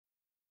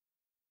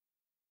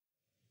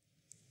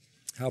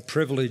How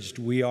privileged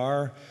we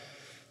are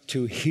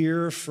to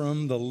hear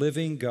from the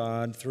living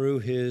God through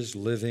His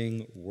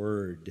living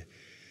Word.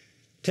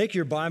 Take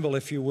your Bible,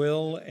 if you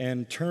will,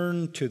 and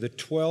turn to the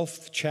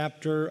 12th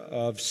chapter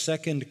of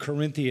 2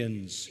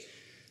 Corinthians.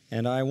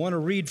 And I want to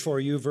read for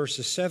you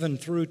verses 7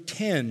 through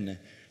 10,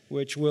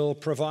 which will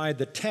provide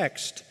the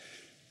text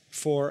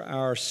for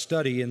our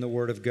study in the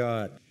Word of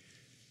God.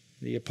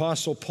 The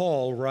Apostle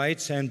Paul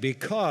writes, "And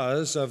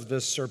because of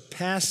the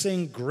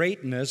surpassing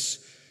greatness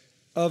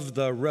of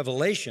the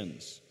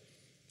revelations,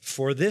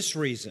 for this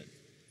reason,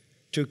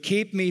 to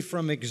keep me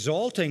from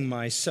exalting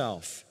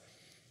myself,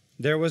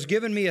 there was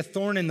given me a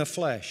thorn in the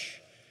flesh,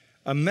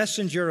 a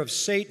messenger of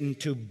Satan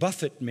to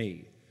buffet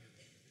me,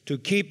 to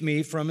keep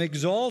me from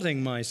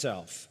exalting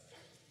myself.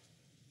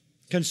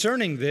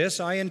 Concerning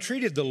this, I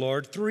entreated the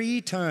Lord 3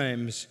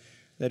 times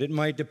that it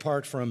might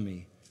depart from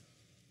me.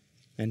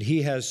 And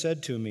He has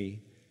said to me,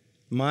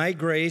 My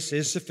grace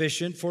is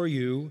sufficient for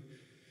you,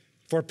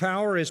 for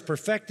power is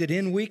perfected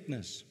in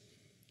weakness.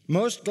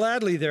 Most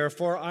gladly,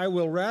 therefore, I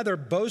will rather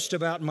boast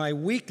about my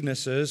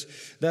weaknesses,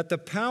 that the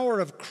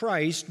power of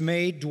Christ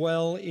may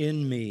dwell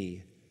in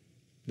me.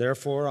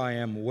 Therefore, I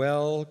am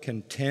well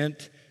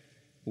content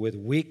with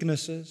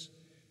weaknesses,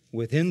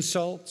 with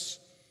insults,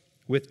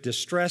 with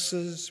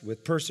distresses,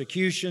 with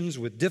persecutions,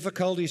 with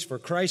difficulties for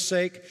Christ's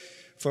sake.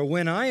 For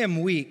when I am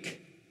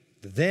weak,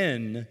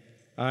 then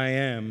I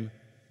am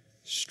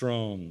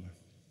strong."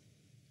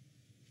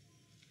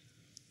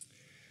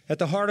 At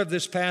the heart of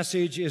this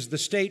passage is the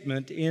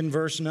statement in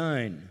verse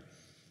 9,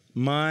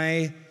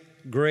 "My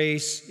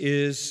grace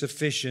is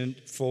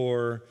sufficient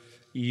for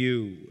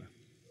you."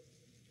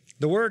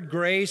 The word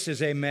grace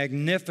is a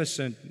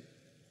magnificent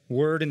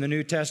word in the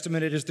New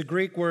Testament. It is the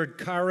Greek word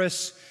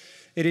charis.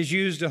 It is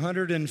used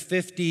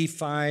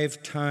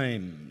 155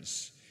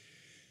 times.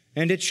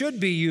 And it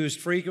should be used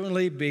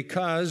frequently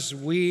because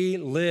we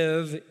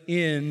live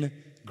in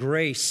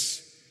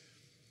grace.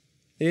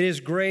 It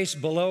is grace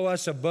below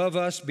us, above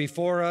us,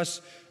 before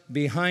us,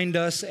 behind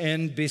us,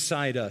 and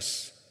beside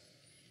us.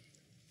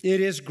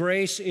 It is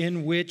grace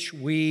in which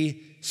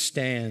we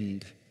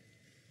stand.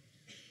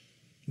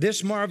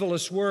 This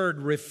marvelous word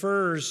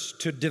refers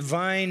to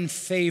divine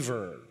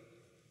favor,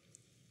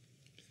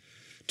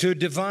 to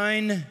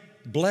divine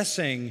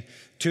blessing,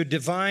 to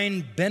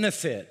divine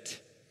benefit.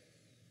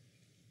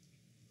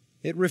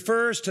 It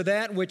refers to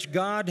that which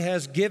God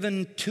has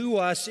given to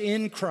us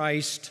in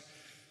Christ,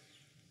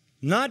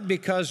 not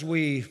because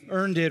we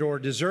earned it or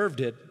deserved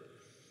it,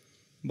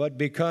 but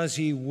because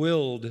He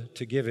willed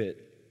to give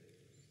it.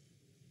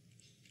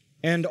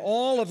 And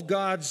all of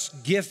God's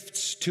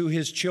gifts to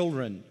His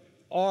children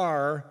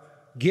are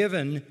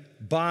given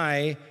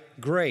by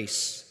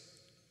grace.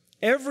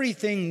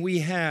 Everything we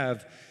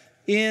have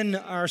in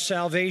our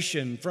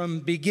salvation, from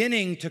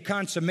beginning to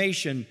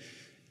consummation,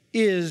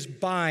 is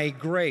by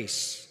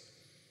grace.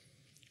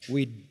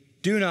 We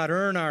do not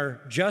earn our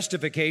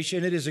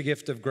justification. It is a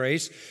gift of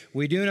grace.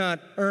 We do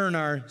not earn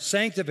our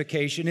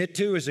sanctification. It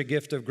too is a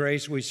gift of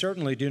grace. We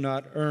certainly do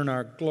not earn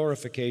our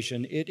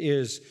glorification. It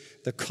is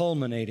the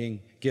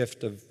culminating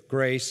gift of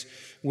grace,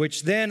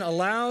 which then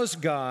allows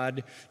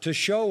God to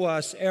show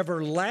us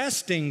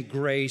everlasting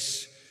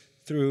grace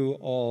through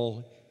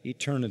all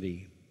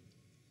eternity.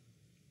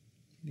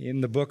 In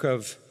the book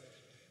of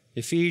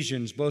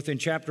Ephesians, both in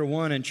chapter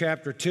 1 and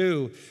chapter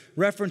 2,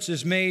 reference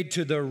is made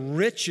to the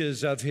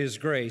riches of His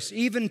grace,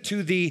 even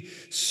to the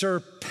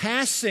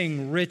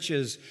surpassing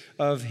riches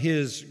of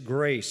His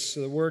grace.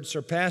 So the word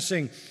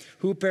surpassing,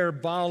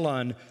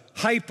 huperbalon,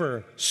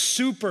 hyper,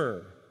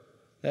 super.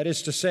 That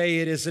is to say,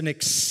 it is an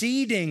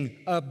exceeding,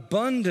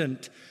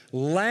 abundant,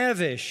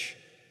 lavish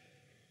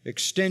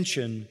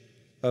extension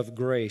of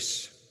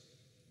grace.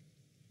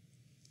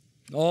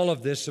 All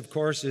of this, of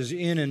course, is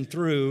in and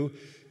through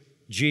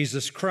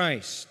Jesus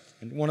Christ.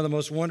 And one of the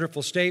most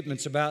wonderful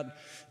statements about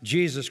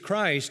Jesus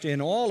Christ in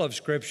all of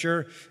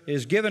Scripture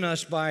is given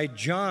us by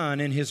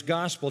John in his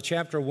Gospel,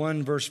 chapter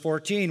 1, verse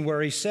 14,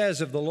 where he says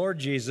of the Lord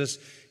Jesus,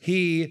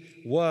 He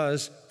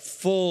was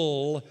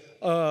full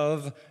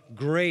of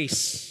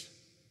grace.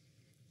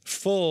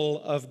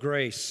 Full of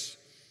grace.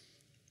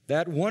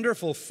 That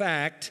wonderful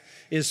fact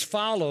is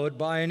followed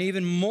by an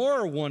even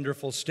more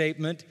wonderful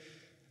statement,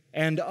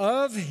 "And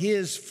of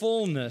His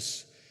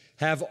fullness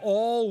have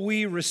all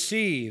we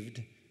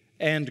received,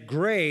 and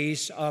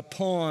grace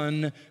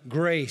upon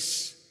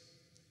grace."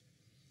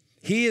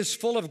 He is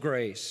full of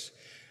grace,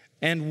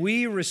 and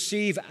we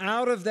receive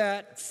out of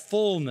that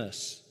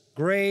fullness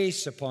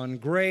grace upon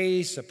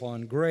grace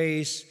upon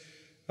grace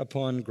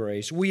upon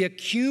grace. We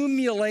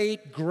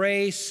accumulate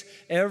grace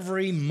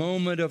every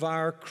moment of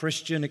our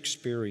Christian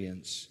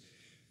experience.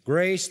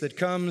 Grace that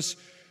comes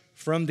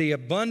from the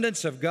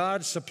abundance of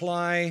God's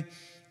supply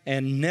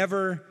and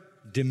never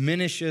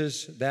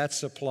diminishes that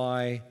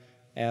supply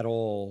at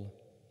all.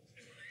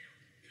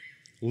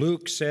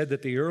 Luke said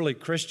that the early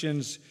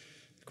Christians,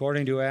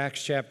 according to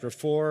Acts chapter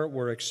 4,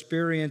 were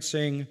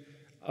experiencing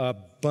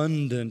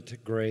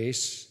abundant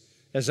grace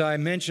As I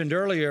mentioned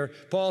earlier,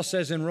 Paul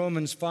says in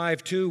Romans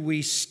 5:2,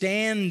 we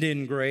stand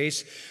in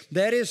grace.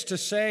 That is to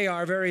say,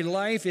 our very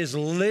life is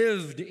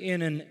lived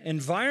in an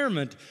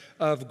environment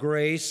of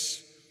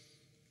grace.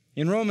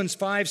 In Romans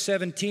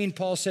 5:17,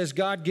 Paul says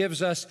God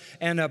gives us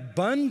an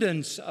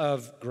abundance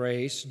of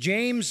grace.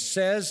 James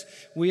says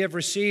we have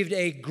received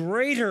a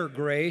greater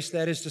grace,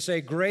 that is to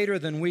say, greater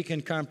than we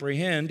can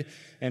comprehend.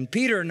 And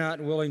Peter,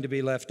 not willing to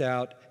be left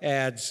out,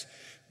 adds,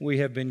 we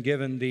have been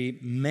given the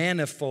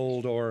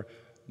manifold or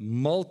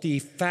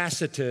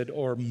multifaceted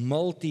or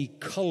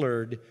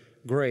multicolored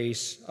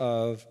grace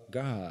of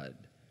God.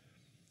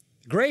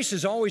 Grace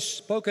is always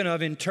spoken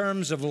of in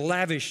terms of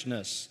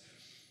lavishness,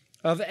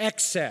 of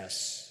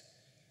excess,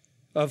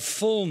 of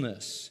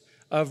fullness,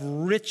 of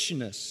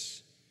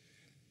richness,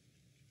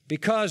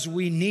 because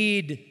we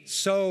need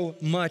so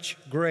much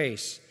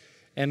grace,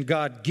 and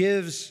God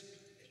gives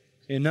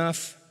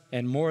enough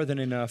and more than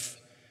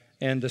enough,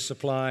 and the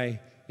supply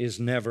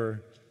is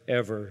never,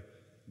 ever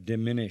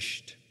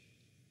diminished.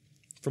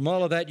 From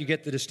all of that, you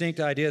get the distinct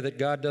idea that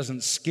God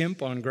doesn't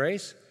skimp on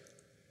grace,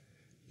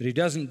 that He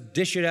doesn't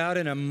dish it out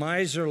in a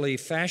miserly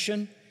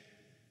fashion.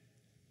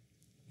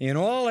 In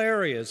all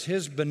areas,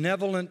 His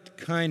benevolent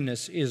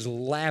kindness is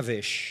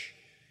lavish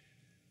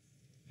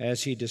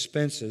as He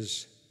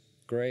dispenses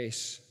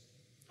grace.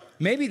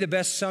 Maybe the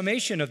best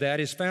summation of that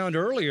is found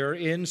earlier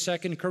in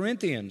 2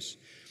 Corinthians.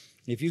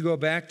 If you go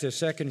back to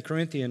 2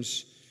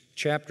 Corinthians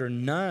chapter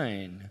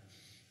 9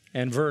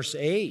 and verse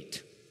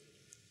 8,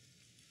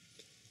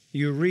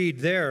 you read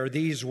there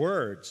these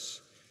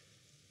words.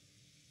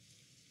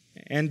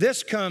 And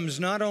this comes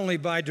not only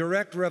by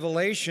direct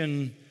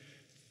revelation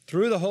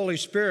through the Holy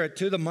Spirit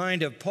to the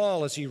mind of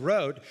Paul as he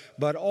wrote,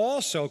 but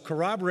also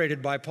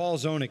corroborated by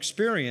Paul's own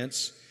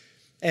experience.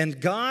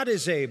 And God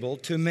is able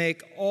to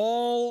make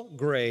all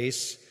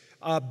grace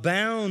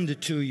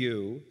abound to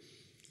you,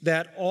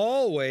 that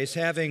always,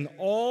 having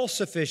all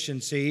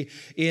sufficiency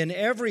in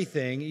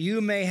everything,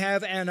 you may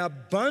have an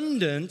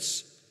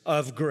abundance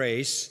of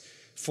grace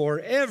for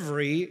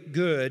every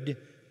good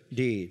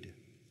deed.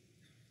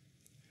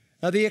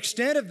 Now, the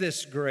extent of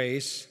this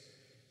grace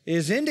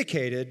is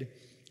indicated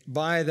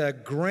by the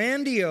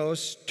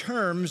grandiose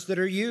terms that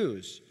are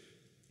used.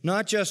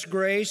 Not just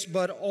grace,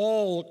 but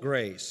all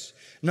grace.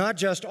 Not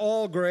just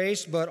all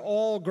grace, but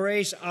all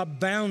grace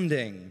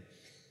abounding.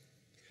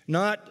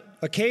 Not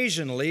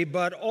occasionally,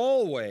 but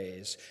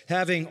always,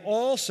 having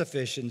all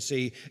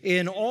sufficiency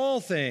in all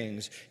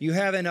things. You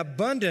have an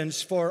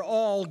abundance for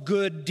all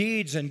good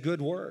deeds and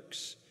good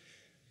works.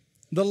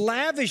 The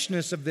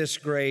lavishness of this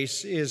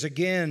grace is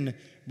again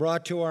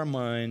brought to our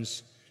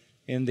minds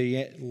in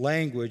the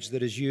language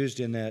that is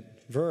used in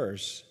that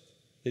verse.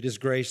 It is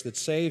grace that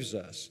saves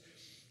us.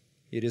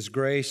 It is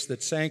grace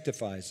that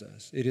sanctifies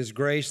us. It is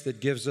grace that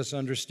gives us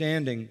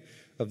understanding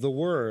of the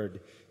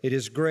Word. It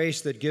is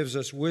grace that gives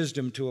us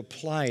wisdom to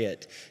apply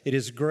it. It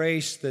is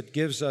grace that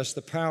gives us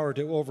the power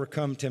to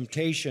overcome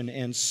temptation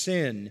and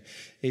sin.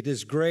 It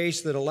is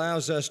grace that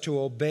allows us to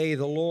obey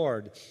the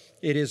Lord.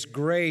 It is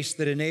grace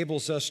that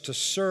enables us to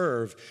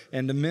serve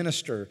and to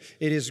minister.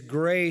 It is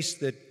grace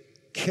that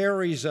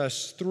carries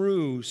us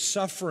through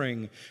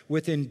suffering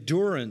with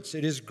endurance.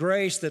 It is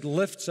grace that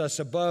lifts us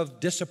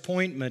above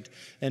disappointment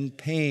and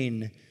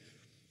pain.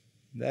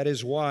 That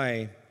is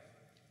why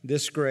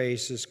this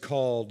grace is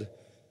called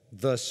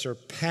the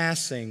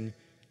surpassing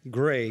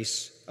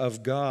grace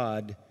of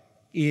God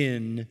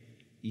in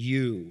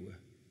you.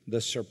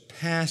 The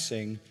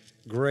surpassing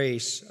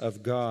grace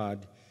of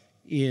God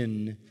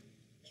in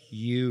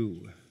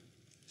you.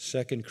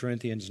 2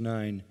 Corinthians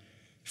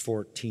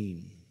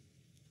 9:14.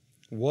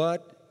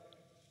 What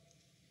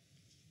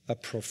a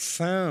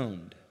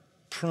profound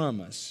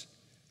promise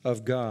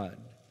of God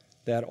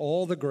that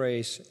all the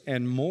grace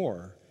and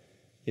more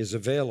is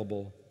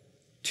available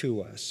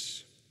to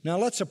us. Now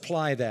let's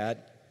apply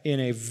that in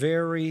a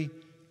very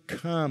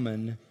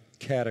common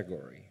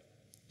category,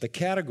 the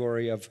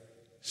category of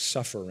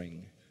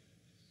suffering.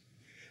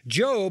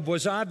 Job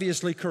was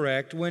obviously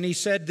correct when he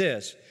said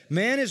this: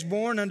 man is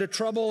born unto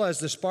trouble as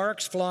the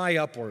sparks fly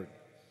upward.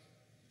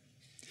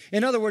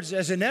 In other words,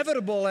 as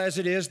inevitable as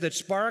it is that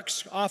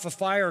sparks off a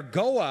fire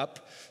go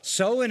up,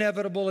 so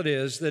inevitable it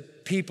is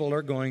that people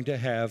are going to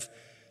have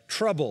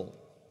trouble.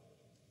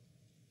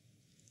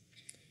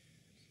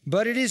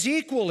 But it is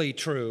equally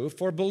true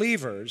for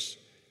believers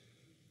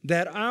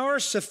that our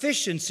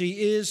sufficiency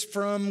is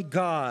from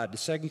God,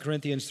 2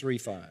 Corinthians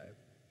 3:5.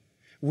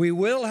 We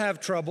will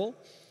have trouble.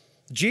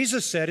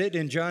 Jesus said it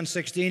in John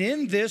 16,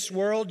 in this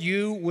world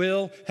you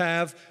will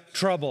have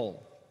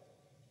trouble.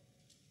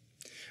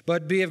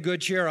 But be of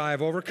good cheer, I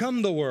have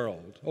overcome the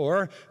world.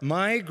 Or,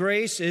 my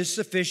grace is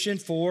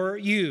sufficient for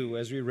you,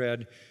 as we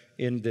read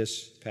in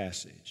this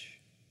passage.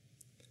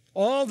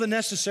 All the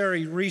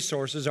necessary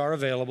resources are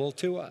available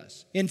to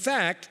us. In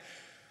fact,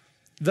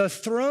 the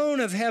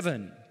throne of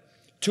heaven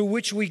to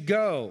which we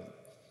go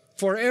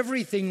for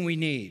everything we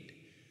need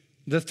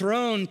the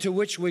throne to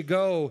which we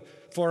go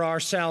for our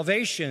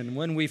salvation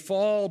when we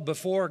fall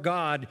before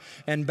God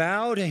and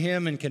bow to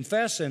Him and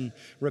confess and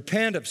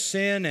repent of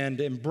sin and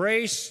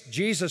embrace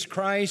Jesus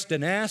Christ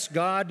and ask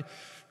God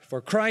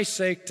for Christ's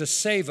sake to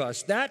save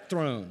us. That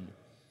throne,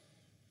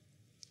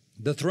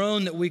 the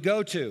throne that we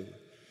go to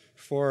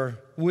for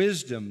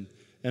wisdom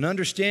and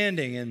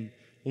understanding and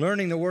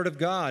learning the Word of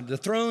God, the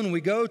throne we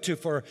go to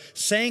for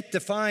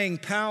sanctifying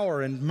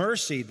power and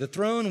mercy, the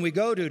throne we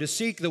go to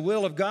seek the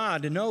will of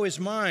God, to know His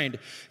mind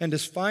and to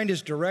find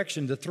His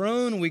direction, the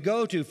throne we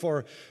go to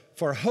for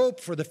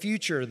hope for the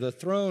future, the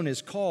throne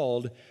is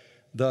called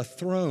the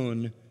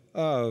throne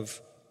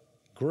of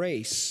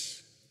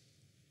grace.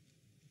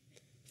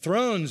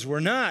 Thrones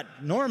were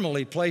not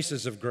normally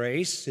places of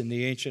grace in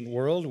the ancient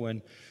world.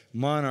 When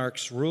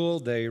monarchs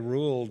ruled, they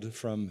ruled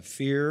from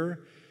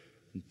fear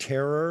and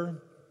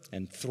terror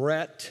and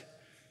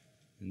threat,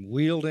 and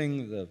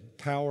wielding the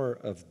power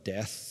of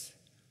death.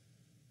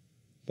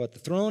 But the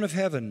throne of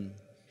heaven,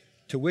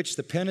 to which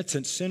the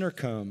penitent sinner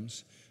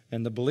comes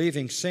and the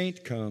believing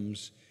saint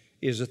comes,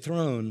 is a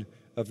throne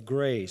of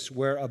grace,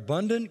 where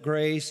abundant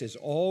grace is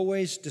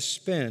always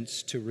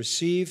dispensed to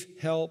receive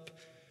help,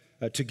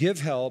 to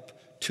give help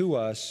to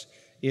us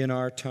in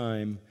our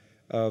time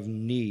of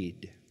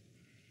need.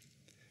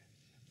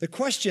 The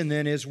question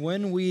then is,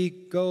 when we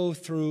go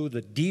through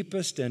the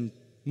deepest and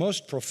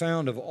most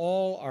profound of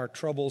all our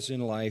troubles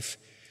in life,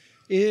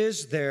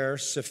 is there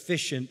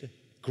sufficient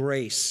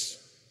grace?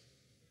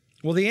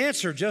 Well, the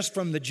answer, just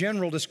from the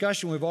general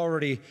discussion we've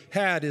already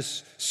had,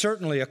 is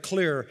certainly a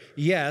clear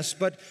yes,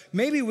 but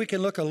maybe we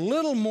can look a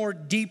little more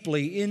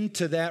deeply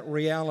into that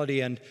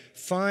reality and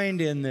find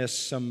in this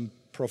some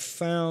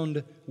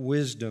profound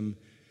wisdom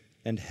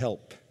and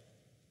help.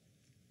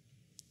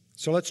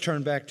 So let's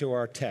turn back to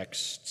our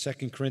text,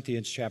 2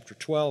 Corinthians chapter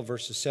 12,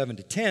 verses 7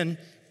 to 10.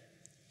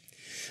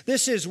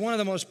 This is one of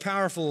the most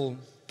powerful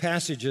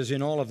passages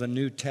in all of the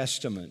New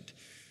Testament.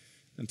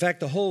 In fact,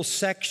 the whole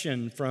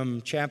section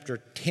from chapter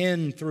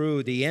 10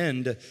 through the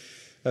end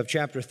of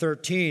chapter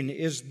 13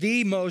 is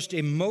the most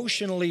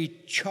emotionally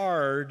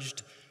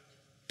charged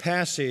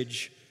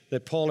passage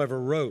that Paul ever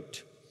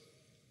wrote.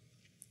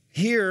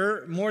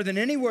 Here, more than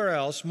anywhere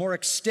else, more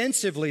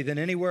extensively than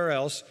anywhere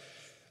else,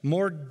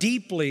 more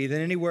deeply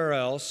than anywhere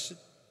else,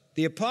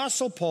 the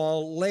Apostle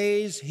Paul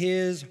lays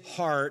his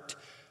heart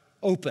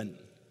open.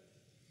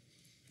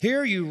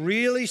 Here you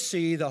really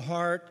see the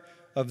heart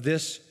of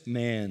this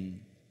man.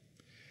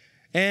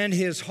 And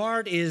his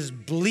heart is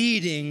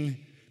bleeding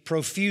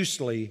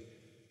profusely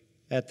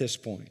at this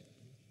point.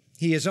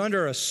 He is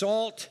under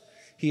assault.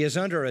 He is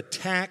under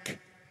attack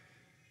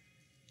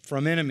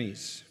from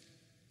enemies.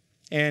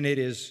 And it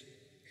is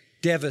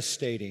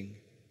devastating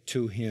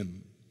to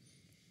him.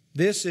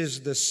 This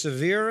is the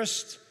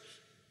severest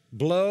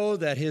blow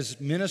that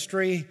his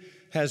ministry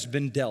has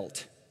been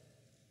dealt.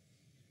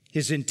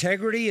 His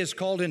integrity is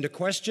called into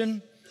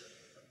question.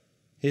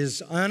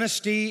 His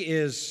honesty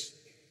is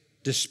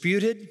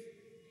disputed.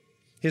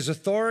 His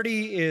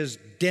authority is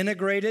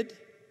denigrated.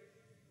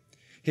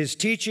 His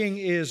teaching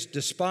is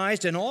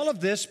despised. And all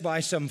of this by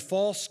some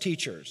false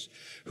teachers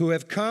who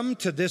have come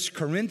to this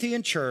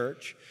Corinthian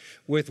church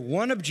with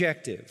one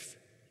objective: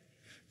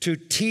 to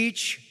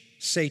teach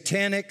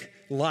satanic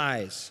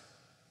lies,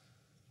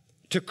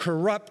 to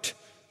corrupt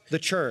the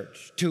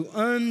church, to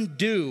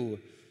undo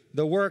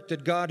the work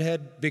that God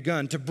had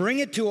begun, to bring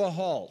it to a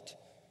halt,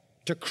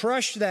 to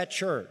crush that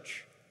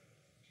church.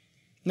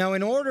 Now,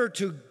 in order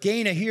to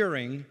gain a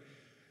hearing,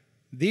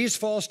 these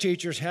false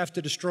teachers have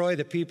to destroy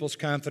the people's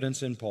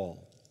confidence in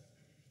Paul.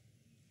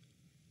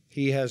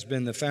 He has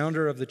been the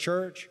founder of the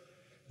church,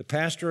 the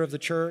pastor of the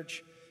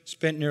church,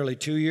 spent nearly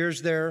 2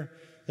 years there,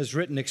 has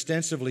written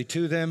extensively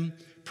to them,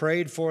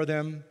 prayed for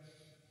them.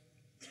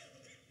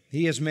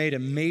 He has made a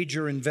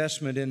major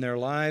investment in their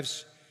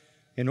lives.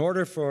 In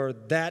order for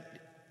that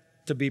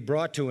to be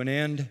brought to an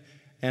end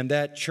and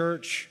that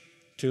church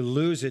to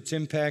lose its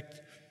impact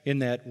in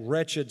that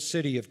wretched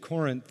city of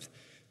Corinth,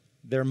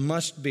 there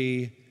must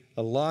be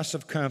a loss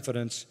of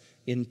confidence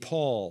in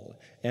Paul.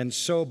 And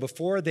so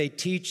before they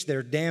teach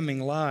their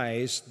damning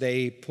lies,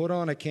 they put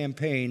on a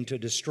campaign to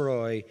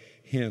destroy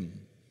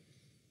him.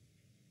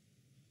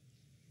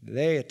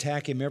 They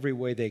attack him every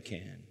way they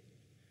can.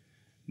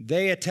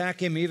 They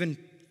attack him even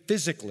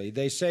physically.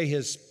 They say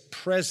his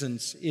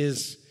presence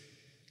is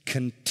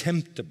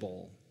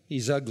contemptible.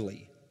 He's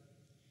ugly,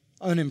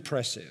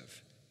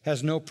 unimpressive,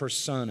 has no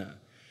persona.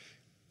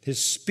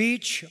 His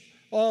speech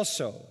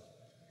also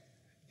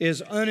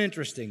is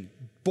uninteresting,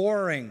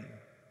 boring.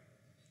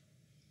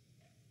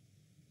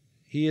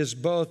 He is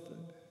both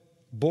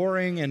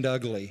boring and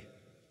ugly.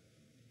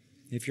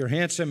 If you're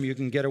handsome, you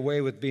can get away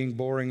with being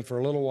boring for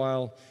a little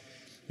while.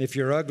 If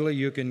you're ugly,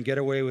 you can get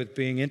away with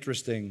being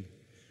interesting.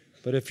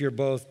 But if you're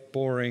both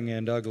boring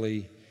and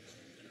ugly,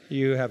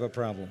 you have a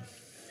problem.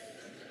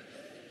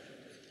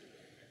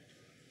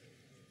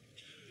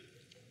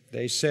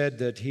 They said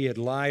that he had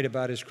lied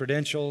about his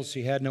credentials.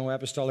 He had no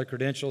apostolic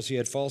credentials. He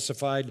had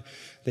falsified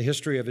the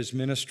history of his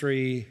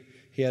ministry.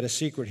 He He had a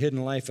secret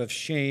hidden life of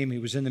shame. He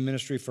was in the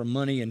ministry for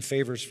money and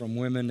favors from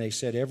women. They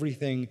said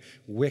everything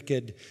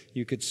wicked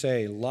you could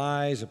say,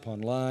 lies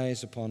upon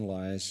lies upon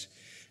lies.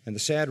 And the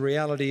sad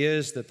reality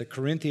is that the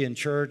Corinthian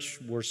church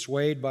were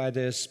swayed by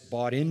this,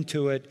 bought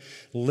into it,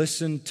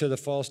 listened to the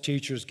false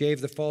teachers,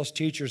 gave the false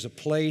teachers a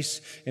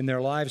place in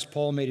their lives.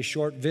 Paul made a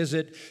short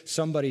visit.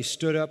 Somebody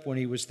stood up when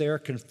he was there,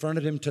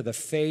 confronted him to the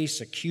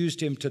face,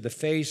 accused him to the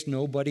face.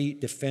 Nobody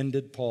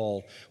defended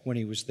Paul when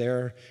he was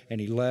there,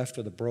 and he left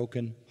with a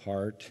broken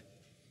heart.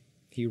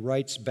 He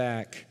writes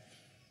back,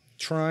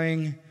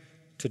 trying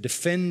to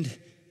defend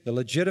the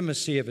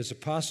legitimacy of his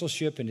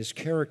apostleship and his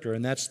character,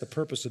 and that's the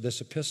purpose of this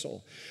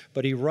epistle.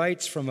 But he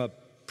writes from a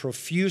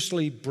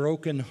profusely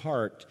broken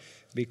heart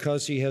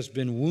because he has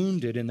been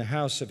wounded in the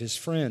house of his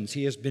friends.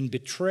 He has been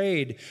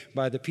betrayed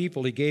by the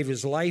people he gave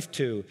his life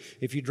to.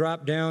 If you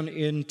drop down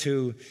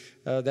into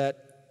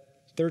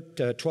that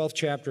 12th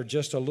chapter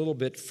just a little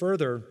bit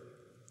further,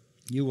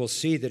 you will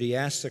see that he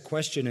asks a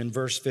question in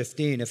verse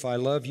 15. If I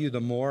love you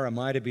the more, am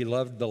I to be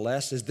loved the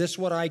less? Is this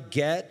what I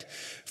get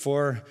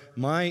for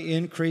my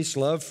increased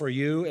love for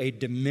you, a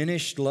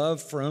diminished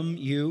love from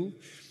you?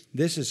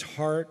 This is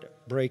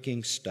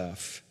heartbreaking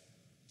stuff.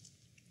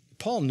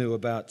 Paul knew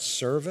about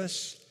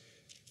service,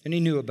 and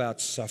he knew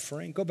about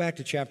suffering. Go back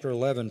to chapter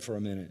 11 for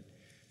a minute.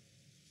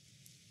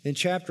 In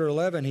chapter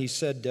 11, he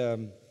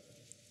said,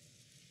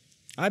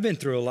 I've been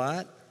through a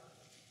lot.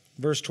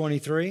 Verse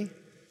 23.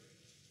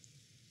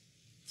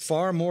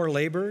 Far more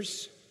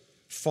labors,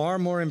 far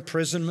more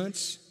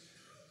imprisonments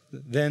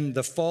than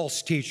the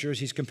false teachers.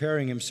 He's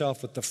comparing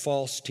himself with the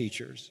false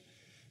teachers.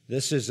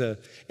 This is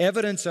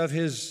evidence of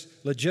his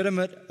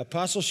legitimate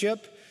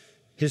apostleship,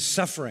 his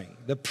suffering.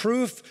 The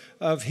proof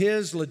of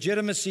his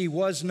legitimacy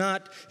was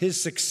not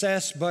his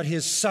success, but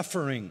his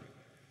suffering.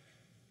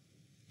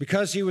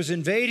 Because he was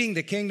invading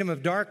the kingdom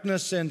of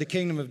darkness, and the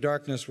kingdom of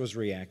darkness was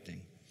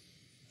reacting.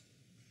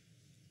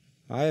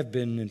 I have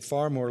been in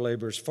far more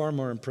labors, far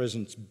more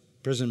imprisonments,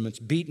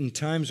 beaten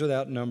times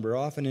without number,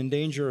 often in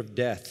danger of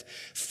death.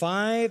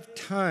 5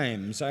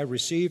 times I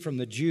received from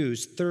the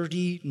Jews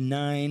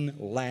 39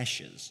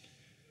 lashes.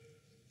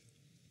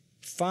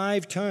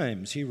 5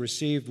 times he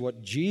received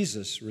what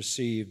Jesus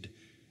received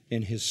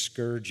in his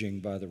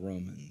scourging by the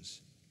Romans.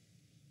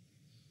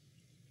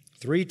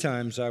 3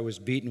 times I was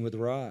beaten with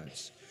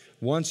rods.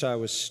 Once I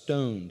was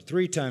stoned.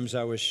 3 times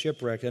I was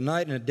shipwrecked. A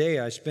night and a day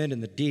I spent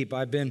in the deep.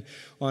 I've been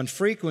on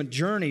frequent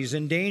journeys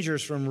in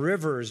dangers from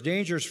rivers,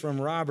 dangers from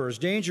robbers,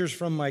 dangers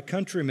from my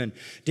countrymen,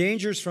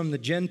 dangers from the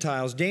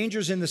Gentiles,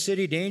 dangers in the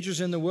city,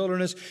 dangers in the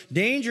wilderness,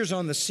 dangers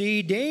on the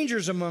sea,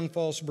 dangers among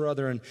false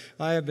brethren.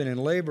 I have been in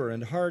labor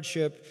and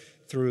hardship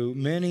through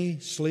many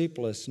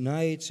sleepless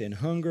nights, in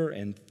hunger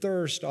and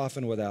thirst,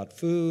 often without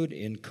food,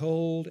 in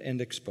cold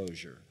and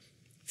exposure.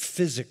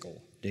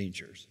 Physical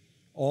dangers.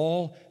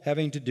 All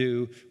having to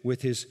do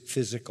with his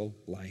physical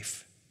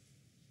life.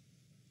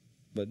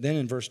 But then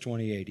in verse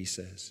 28 he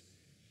says,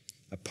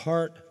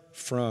 apart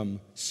from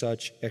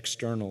such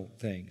external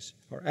things,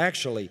 or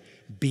actually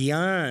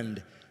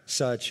beyond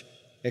such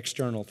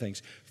external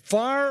things,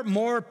 far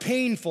more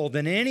painful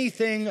than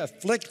anything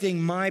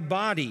afflicting my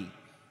body,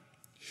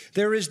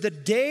 there is the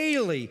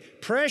daily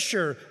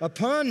pressure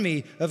upon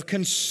me of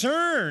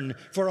concern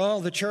for all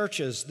the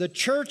churches. The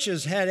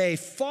churches had a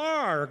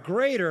far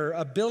greater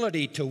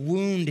ability to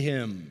wound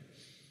him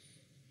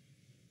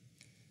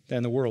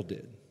than the world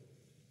did.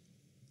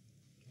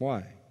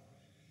 Why?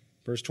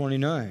 Verse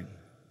 29,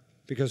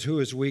 because who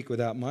is weak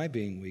without my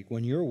being weak?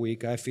 When you're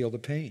weak, I feel the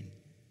pain.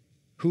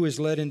 Who is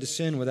led into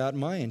sin without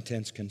my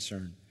intense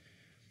concern?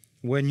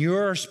 When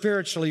you're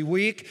spiritually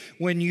weak,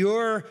 when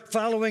you're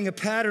following a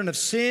pattern of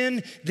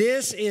sin,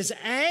 this is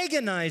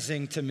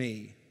agonizing to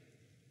me.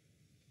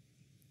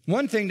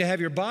 One thing to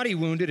have your body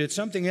wounded, it's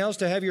something else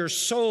to have your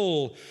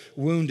soul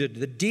wounded.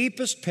 The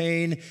deepest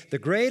pain, the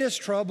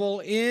greatest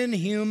trouble in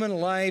human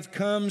life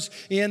comes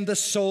in the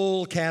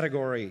soul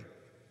category.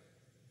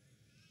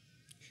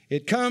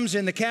 It comes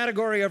in the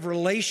category of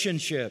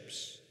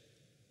relationships.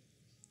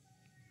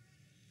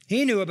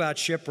 He knew about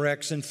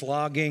shipwrecks and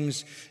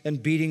floggings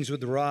and beatings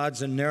with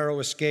rods and narrow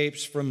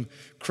escapes from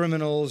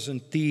criminals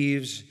and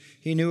thieves.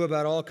 He knew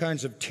about all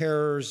kinds of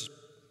terrors.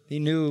 He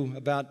knew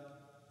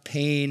about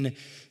pain,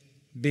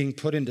 being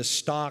put into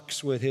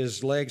stocks with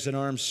his legs and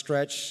arms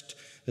stretched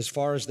as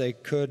far as they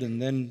could,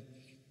 and then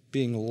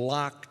being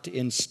locked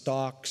in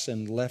stocks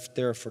and left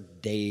there for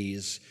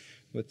days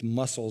with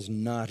muscles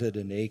knotted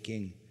and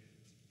aching.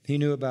 He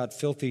knew about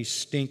filthy,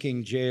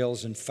 stinking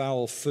jails and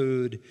foul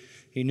food.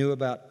 He knew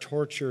about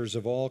tortures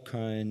of all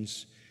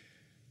kinds.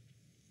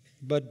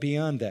 But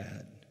beyond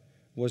that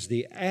was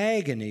the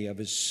agony of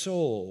his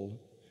soul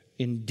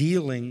in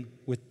dealing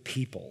with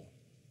people.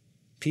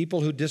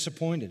 People who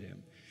disappointed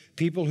him.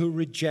 People who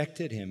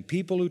rejected him.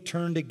 People who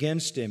turned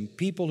against him.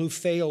 People who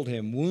failed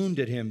him,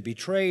 wounded him,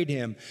 betrayed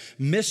him,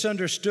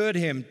 misunderstood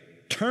him,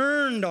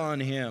 turned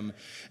on him.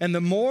 And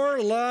the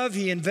more love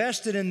he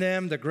invested in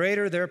them, the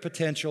greater their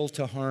potential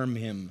to harm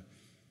him.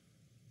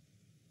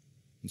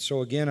 And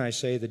so again I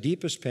say, the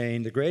deepest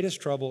pain, the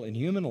greatest trouble in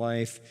human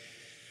life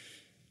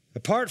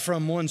Apart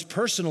from one's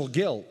personal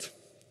guilt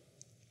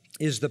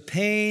is the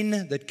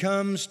pain that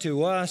comes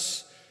to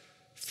us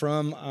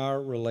from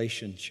our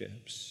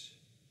relationships,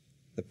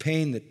 the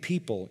pain that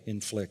people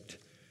inflict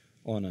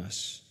on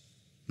us.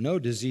 No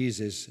disease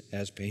is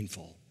as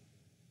painful.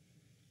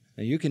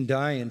 Now, you can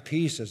die in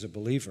peace as a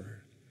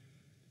believer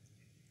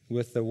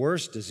with the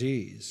worst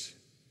disease,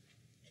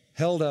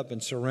 held up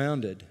and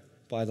surrounded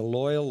by the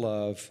loyal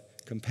love,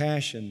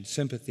 compassion,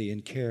 sympathy,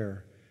 and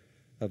care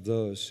of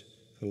those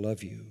who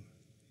love you.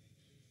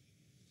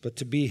 But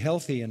to be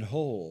healthy and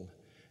whole,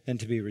 and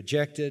to be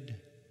rejected,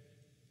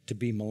 to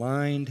be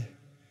maligned,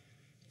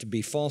 to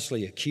be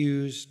falsely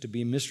accused, to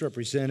be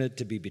misrepresented,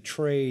 to be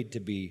betrayed, to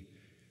be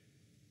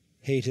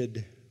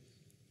hated,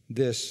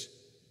 this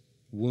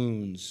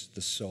wounds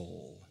the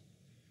soul.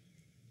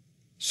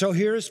 So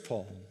here is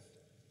Paul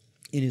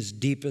in his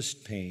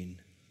deepest pain,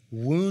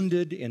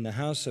 wounded in the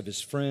house of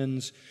his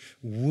friends,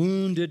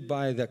 wounded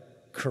by the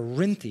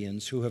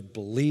Corinthians who have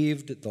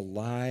believed the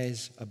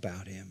lies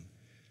about him.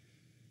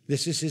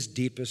 This is his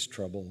deepest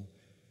trouble.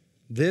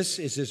 This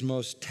is his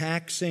most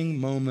taxing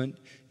moment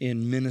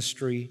in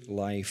ministry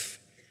life.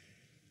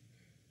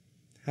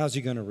 How's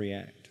he going to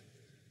react?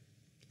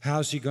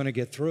 How's he going to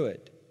get through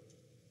it?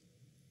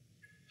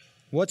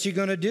 What's he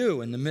going to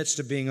do in the midst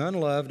of being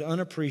unloved,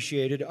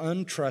 unappreciated,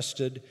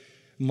 untrusted,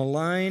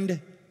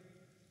 maligned,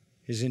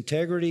 his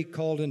integrity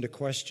called into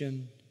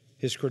question,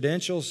 his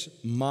credentials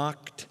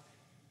mocked,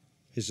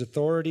 his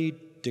authority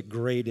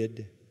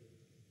degraded?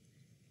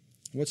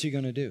 What's he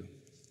going to do?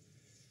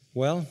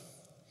 Well,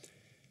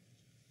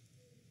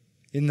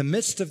 in the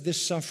midst of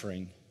this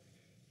suffering,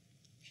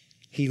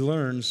 he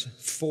learns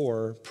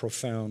 4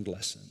 profound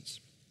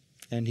lessons,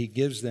 and he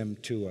gives them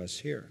to us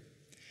here.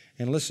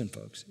 And listen,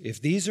 folks, if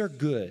these are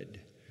good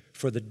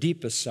for the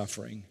deepest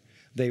suffering,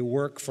 they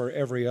work for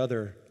every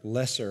other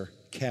lesser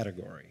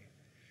category.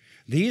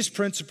 These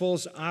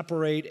principles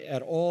operate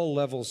at all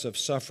levels of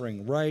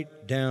suffering,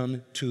 right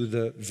down to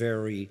the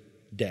very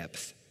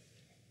depth.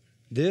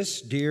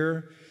 This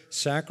dear,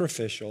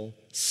 sacrificial,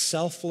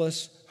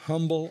 selfless,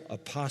 humble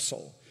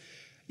apostle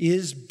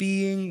is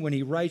being, when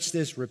he writes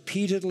this,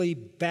 repeatedly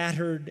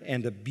battered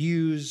and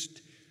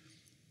abused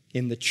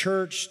in the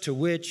church to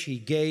which he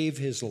gave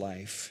his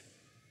life.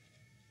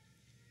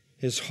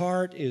 His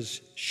heart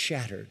is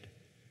shattered.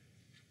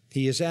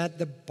 He is at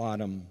the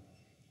bottom.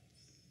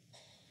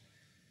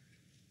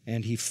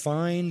 And he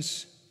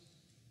finds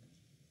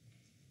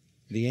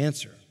the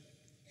answer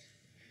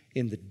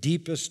in the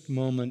deepest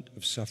moment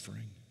of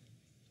suffering.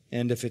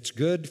 And if it's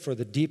good for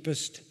the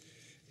deepest,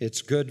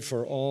 it's good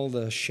for all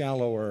the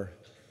shallower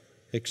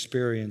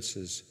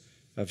experiences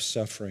of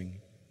suffering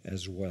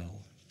as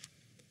well.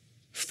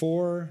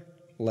 4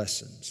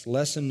 lessons.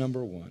 Lesson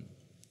number 1.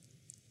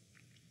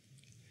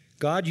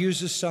 God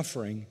uses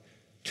suffering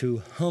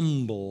to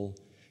humble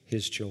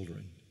his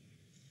children.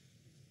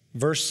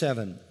 Verse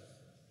 7.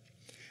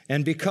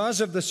 And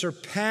because of the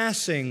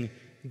surpassing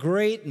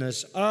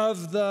greatness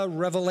of the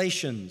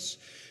revelations,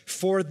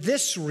 for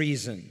this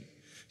reason,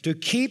 to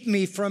keep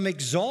me from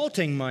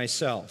exalting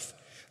myself,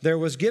 there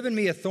was given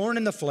me a thorn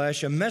in the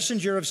flesh, a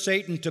messenger of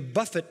Satan to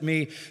buffet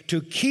me,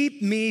 to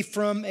keep me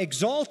from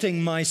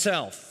exalting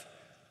myself.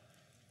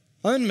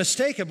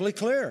 Unmistakably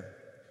clear.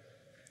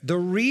 The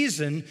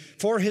reason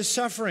for his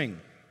suffering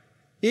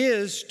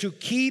is to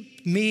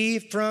keep me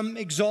from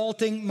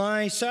exalting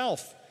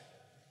myself.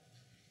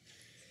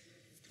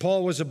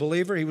 Paul was a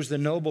believer. He was the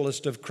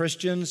noblest of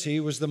Christians. He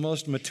was the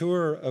most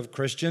mature of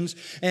Christians.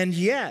 And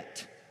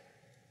yet,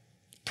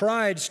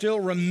 pride still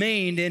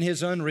remained in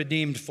his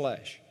unredeemed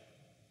flesh.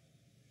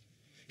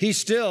 He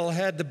still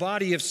had the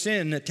body of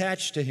sin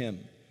attached to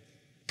him.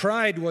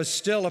 Pride was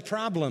still a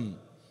problem.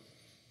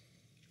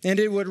 And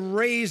it would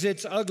raise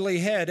its ugly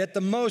head at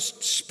the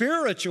most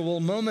spiritual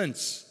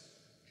moments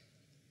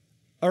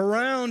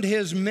around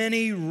his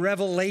many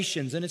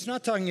revelations. And it's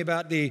not talking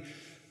about the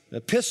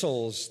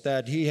epistles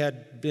that he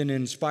had been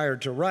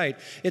inspired to write.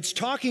 It's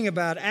talking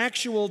about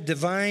actual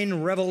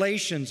divine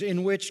revelations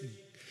in which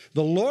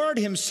the Lord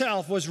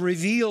himself was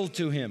revealed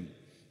to him.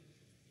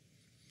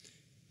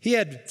 He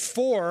had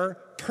 4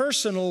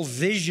 personal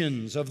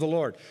visions of the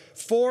Lord,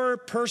 4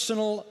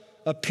 personal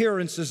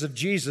appearances of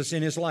Jesus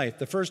in his life,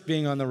 the first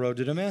being on the road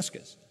to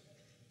Damascus.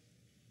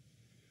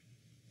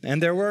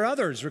 And there were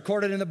others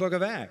recorded in the book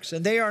of Acts.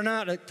 And they are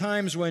not at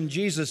times when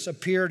Jesus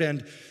appeared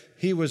and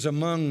he was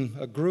among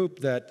a group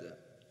that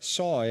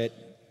saw it.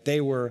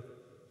 They were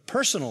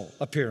personal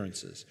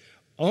appearances,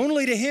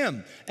 only to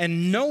him,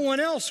 and no one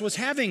else was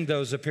having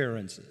those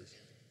appearances.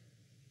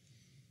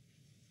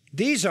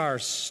 These are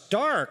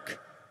stark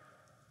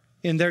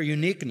in their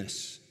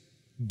uniqueness,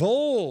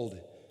 bold.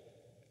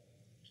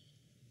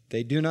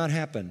 They do not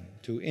happen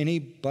to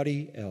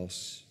anybody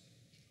else.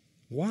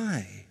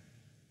 Why?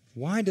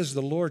 Why does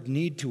the Lord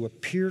need to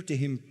appear to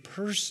him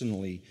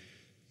personally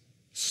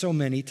so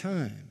many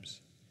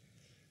times?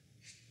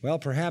 Well,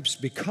 perhaps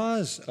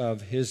because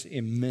of his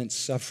immense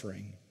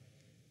suffering,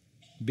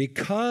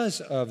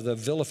 because of the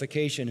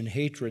vilification and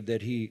hatred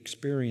that he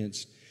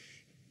experienced.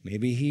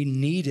 Maybe he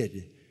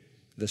needed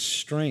the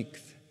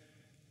strength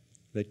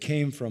that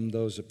came from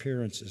those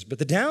appearances. But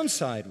the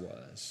downside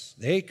was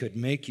they could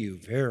make you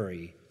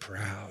very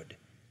proud.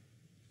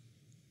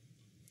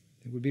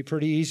 It would be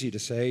pretty easy to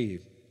say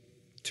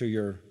to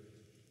your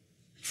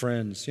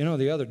friends, you know,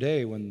 the other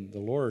day when the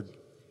Lord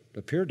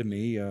appeared to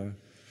me,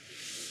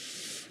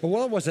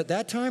 well, was it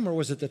that time or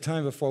was it the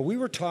time before? We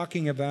were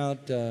talking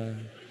about,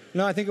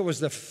 no, I think it was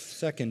the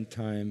second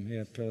time.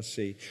 Yeah, let's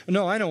see.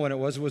 No, I know when it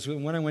was. It was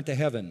when I went to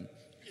heaven.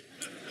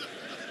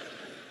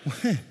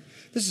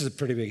 This is a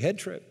pretty big head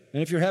trip.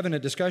 And if you're having a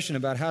discussion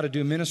about how to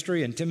do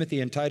ministry, and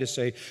Timothy and Titus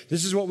say,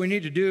 this is what we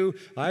need to do,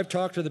 I've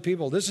talked to the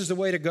people, this is the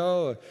way to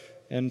go.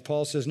 And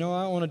Paul says, no,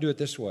 I want to do it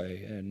this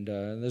way. And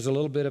there's a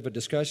little bit of a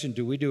discussion.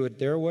 Do we do it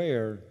their way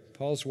or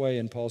Paul's way?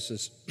 And Paul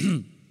says,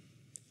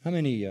 how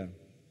many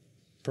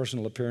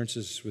personal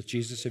appearances with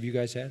Jesus have you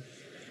guys had?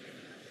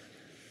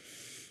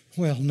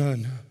 Well,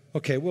 none.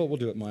 Okay, well, we'll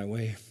do it my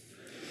way.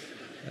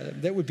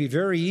 That would be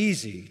very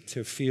easy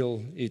to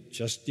feel it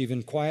just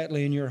even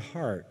quietly in your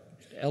heart,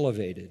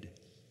 elevated.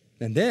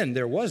 And then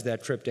there was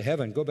that trip to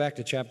heaven. Go back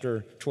to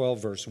chapter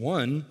 12, verse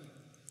 1.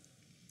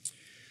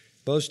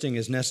 Boasting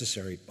is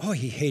necessary. Oh,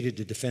 he hated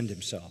to defend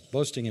himself.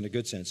 Boasting in a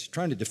good sense. He's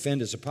trying to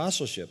defend his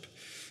apostleship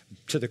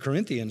to the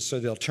Corinthians so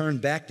they'll turn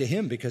back to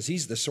him because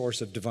he's the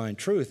source of divine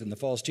truth and the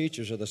false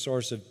teachers are the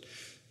source of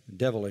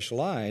devilish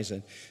lies.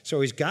 And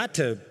so he's got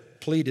to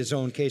plead his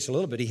own case a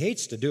little bit. He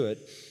hates to do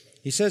it.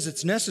 He says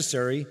it's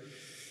necessary,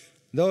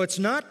 though it's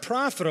not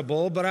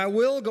profitable, but I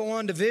will go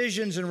on to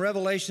visions and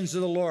revelations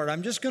of the Lord.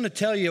 I'm just going to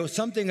tell you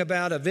something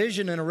about a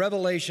vision and a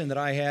revelation that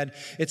I had.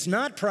 It's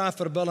not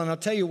profitable, and I'll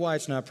tell you why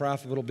it's not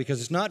profitable, because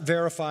it's not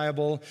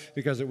verifiable,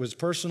 because it was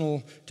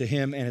personal to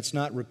him, and it's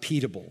not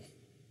repeatable.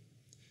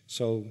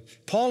 So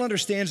Paul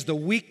understands the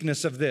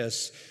weakness of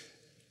this.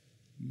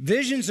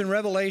 Visions and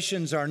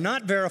revelations are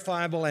not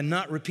verifiable and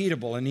not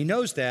repeatable, and he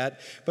knows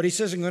that, but he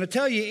says, I'm going to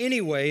tell you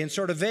anyway, in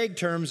sort of vague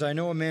terms. I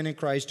know a man in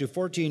Christ who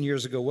 14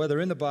 years ago, whether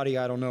in the body,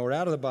 I don't know, or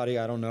out of the body,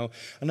 I don't know.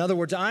 In other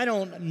words, I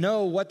don't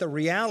know what the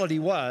reality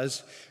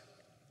was,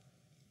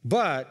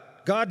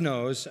 but God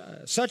knows.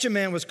 Such a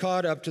man was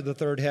caught up to the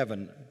third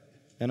heaven,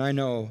 and I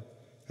know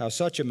how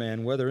such a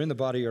man, whether in the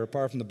body or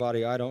apart from the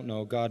body, I don't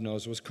know, God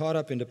knows, was caught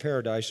up into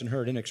paradise and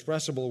heard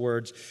inexpressible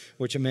words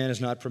which a man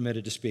is not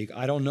permitted to speak.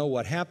 I don't know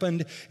what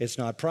happened, it's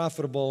not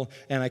profitable,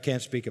 and I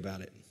can't speak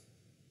about it.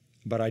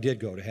 But I did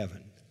go to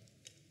heaven.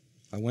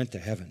 I went to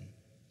heaven.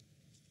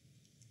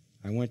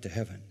 I went to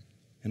heaven.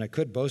 And I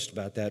could boast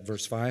about that,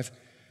 verse 5.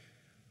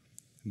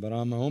 But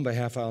on my own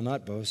behalf, I'll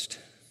not boast.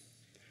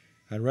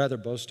 I'd rather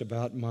boast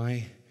about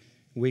my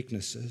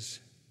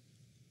weaknesses.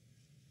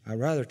 I'd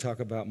rather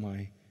talk about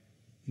my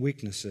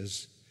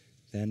weaknesses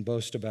than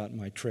boast about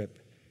my trip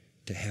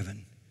to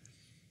heaven.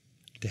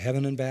 To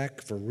heaven and back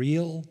for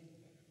real,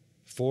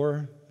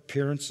 4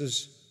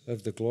 appearances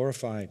of the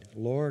glorified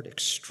Lord.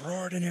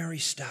 Extraordinary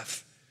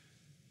stuff.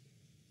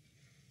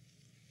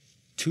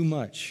 Too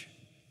much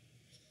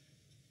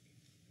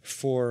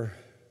for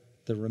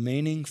the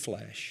remaining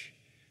flesh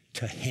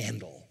to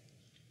handle.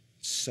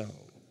 So,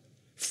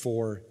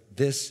 for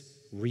this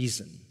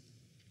reason,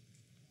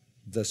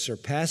 the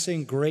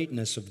surpassing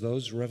greatness of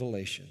those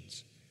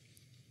revelations,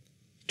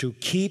 to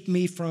keep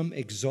me from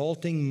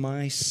exalting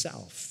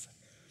myself,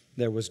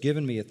 there was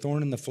given me a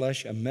thorn in the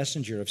flesh, a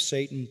messenger of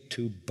Satan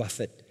to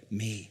buffet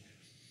me.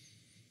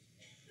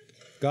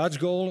 God's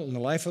goal in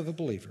the life of a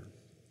believer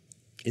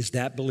is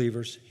that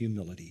believer's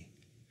humility.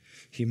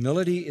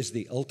 Humility is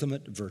the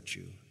ultimate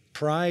virtue.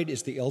 Pride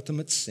is the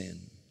ultimate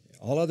sin.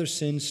 All other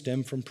sins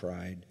stem from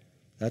pride.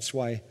 That's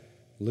why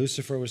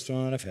Lucifer was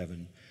thrown out of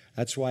heaven.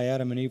 That's why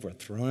Adam and Eve were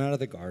thrown out of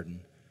the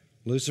garden.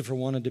 Lucifer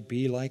wanted to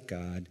be like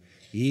God.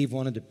 Eve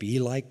wanted to be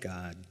like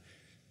God.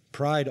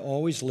 Pride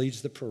always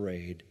leads the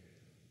parade.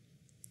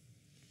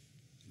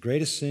 The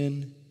greatest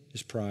sin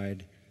is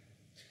pride.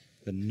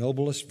 The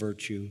noblest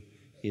virtue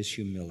is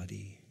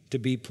humility. To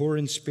be poor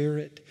in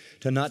spirit,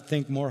 to not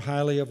think more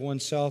highly of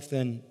oneself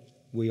than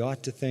we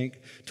ought to think,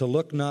 to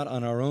look not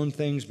on our own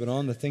things but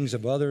on the things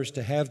of others,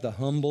 to have the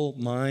humble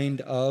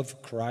mind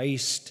of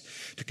Christ,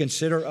 to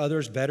consider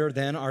others better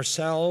than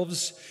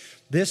ourselves.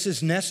 This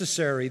is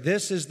necessary.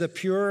 This is the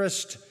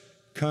purest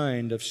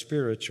kind of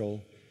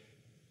spiritual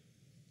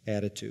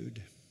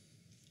attitude.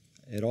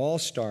 It all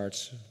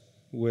starts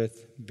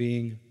with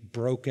being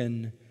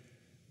broken,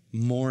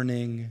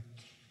 mourning,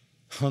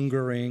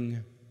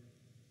 hungering,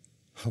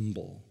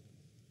 humble.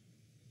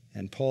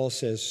 And Paul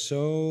says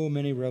so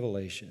many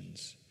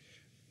revelations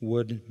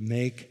would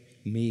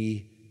make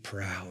me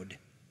proud.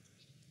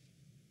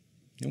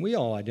 And we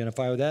all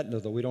identify with that,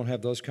 though we don't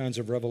have those kinds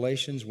of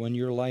revelations. When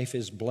your life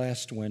is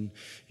blessed, when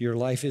your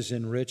life is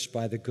enriched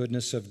by the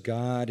goodness of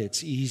God,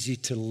 it's easy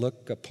to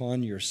look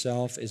upon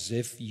yourself as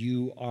if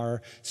you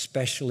are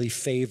specially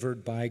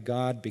favored by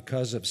God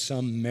because of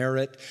some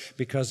merit,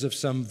 because of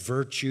some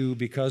virtue,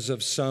 because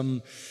of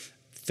some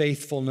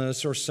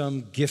faithfulness or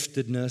some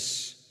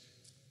giftedness.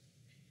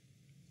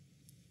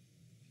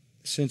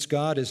 Since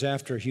God is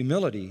after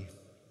humility,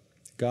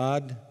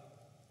 God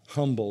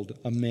humbled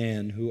a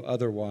man who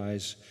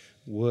otherwise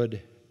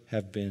would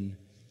have been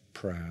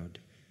proud.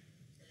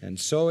 And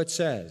so it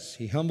says,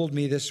 he humbled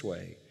me this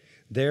way.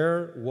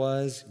 There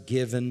was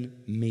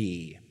given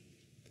me.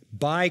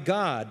 By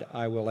God,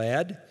 I will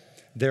add,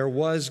 there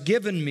was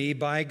given me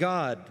by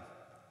God.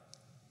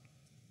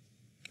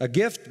 A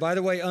gift, by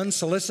the way,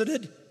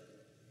 unsolicited.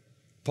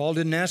 Paul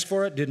didn't ask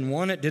for it, didn't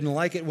want it, didn't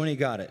like it when he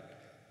got it.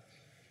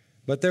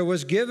 But there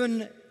was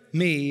given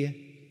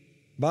me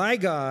by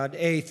God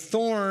a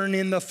thorn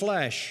in the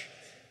flesh.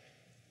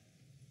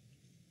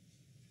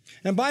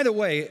 And by the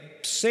way,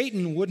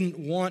 Satan wouldn't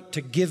want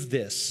to give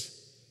this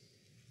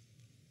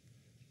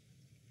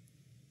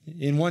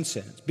in one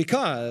sense,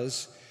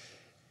 because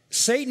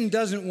Satan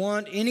doesn't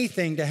want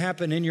anything to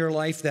happen in your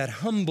life that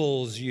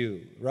humbles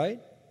you, right?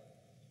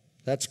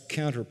 That's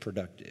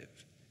counterproductive.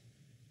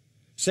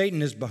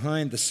 Satan is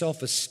behind the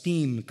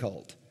self-esteem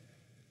cult.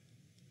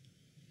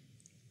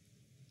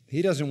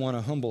 He doesn't want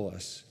to humble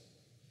us.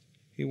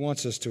 He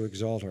wants us to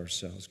exalt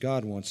ourselves.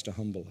 God wants to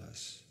humble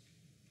us.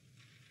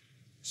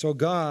 So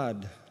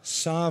God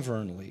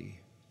sovereignly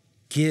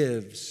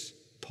gives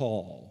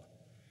Paul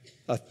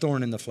a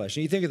thorn in the flesh.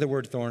 And you think of the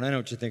word thorn, I know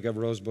what you think of,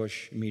 rose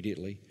bush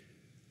immediately.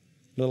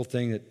 Little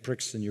thing that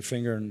pricks in your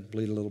finger and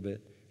bleed a little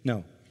bit.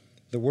 No,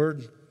 the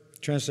word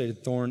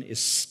translated thorn is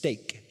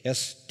stake,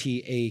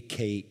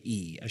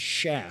 S-T-A-K-E, a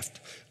shaft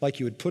like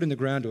you would put in the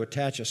ground to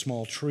attach a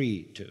small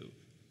tree to,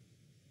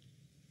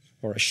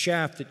 or a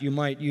shaft that you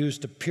might use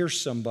to pierce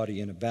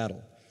somebody in a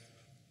battle.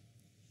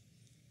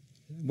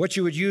 What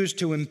you would use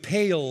to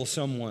impale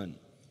someone.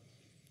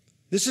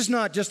 This is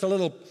not just a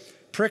little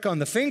prick on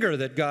the finger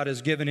that God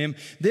has given him.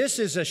 This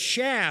is a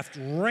shaft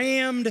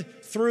rammed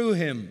through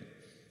him.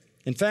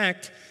 In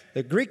fact,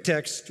 the Greek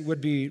text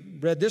would be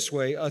read this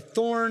way, a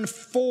thorn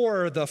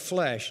for the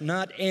flesh,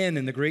 not N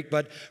in the Greek,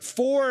 but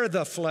for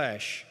the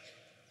flesh,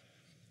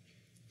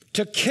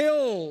 to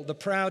kill the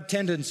proud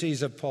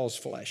tendencies of Paul's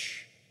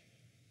flesh.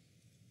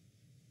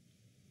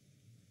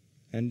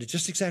 And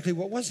just exactly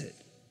what was it?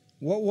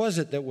 What was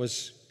it that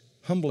was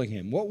humbling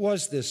him? What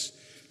was this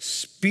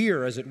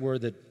spear, as it were,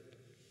 that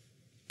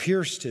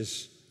pierced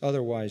his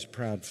otherwise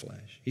proud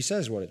flesh? He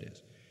says what it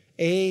is.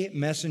 A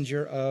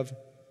messenger of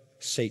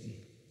Satan.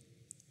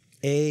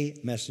 A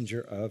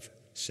messenger of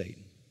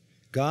Satan.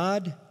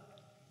 God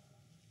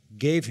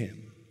gave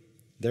him,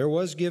 there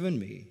was given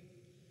me,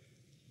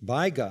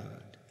 by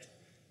God,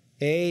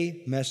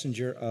 a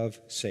messenger of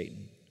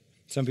Satan.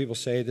 Some people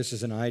say this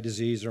is an eye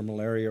disease or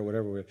malaria or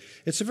whatever.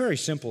 It's a very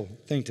simple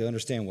thing to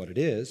understand what it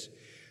is.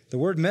 The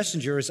word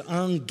messenger is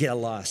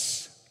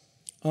angelos.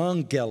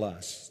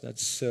 Angelos.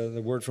 That's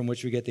the word from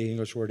which we get the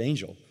English word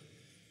angel.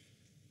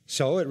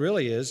 So it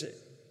really is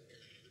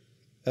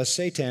a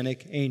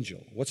satanic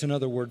angel. What's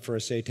another word for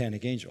a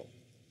satanic angel?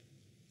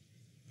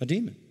 A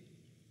demon.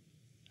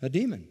 A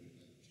demon.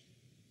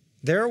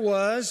 There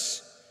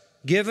was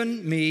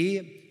given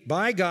me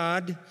by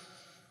God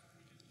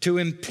to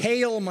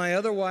impale my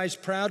otherwise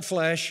proud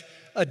flesh,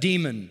 a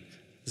demon.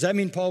 Does that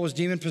mean Paul was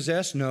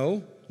demon-possessed?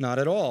 No, not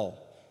at all.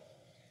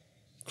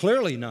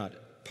 Clearly not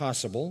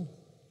possible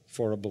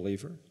for a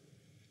believer.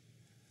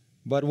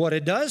 But what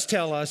it does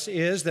tell us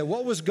is that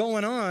what was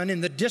going on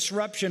in the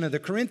disruption of the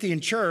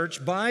Corinthian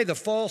church by the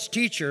false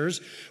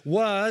teachers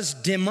was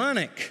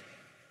demonic.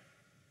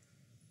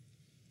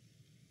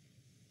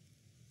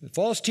 The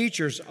false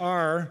teachers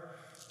are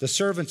the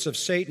servants of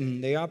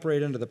Satan. They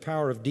operate under the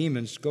power of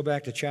demons. Go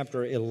back to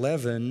chapter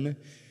 11,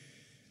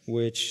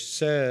 which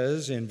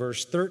says in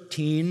verse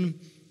 13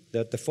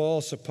 that the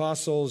false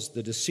apostles,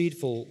 the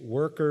deceitful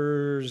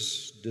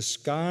workers,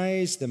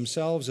 disguise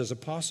themselves as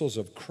apostles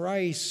of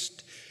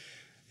Christ.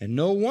 And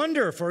no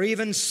wonder, for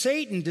even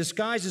Satan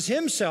disguises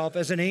himself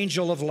as an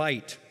angel of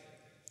light.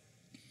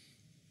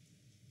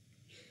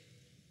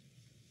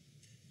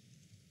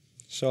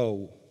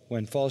 So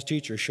when false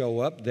teachers show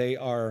up, they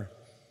are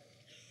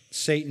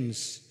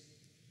Satan's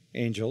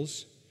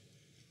angels,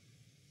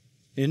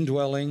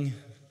 indwelling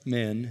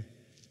men,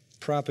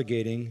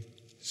 propagating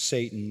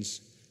Satan's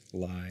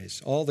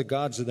lies. All the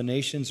gods of the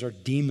nations are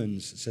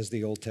demons, says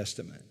the Old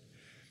Testament.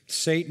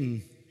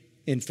 Satan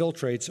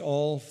infiltrates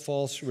all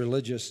false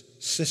religious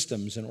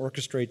systems and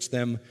orchestrates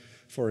them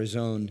for his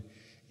own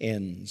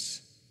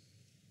ends.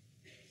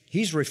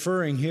 He's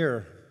referring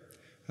here,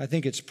 I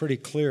think it's pretty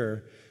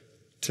clear,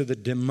 to the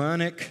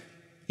demonic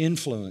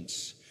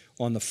influence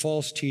on the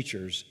false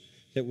teachers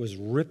that was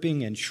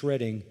ripping and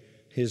shredding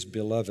his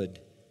beloved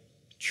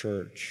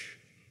church.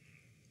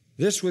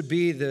 This would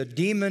be the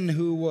demon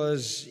who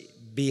was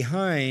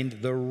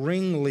behind the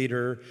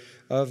ringleader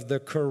of the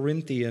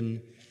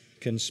Corinthian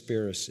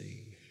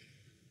conspiracy.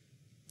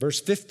 Verse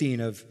 15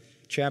 of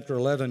chapter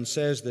 11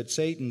 says that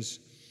Satan's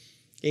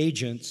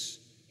agents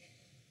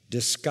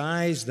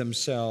disguise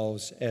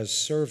themselves as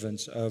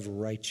servants of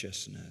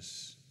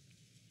righteousness.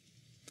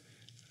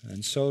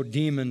 And so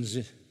demons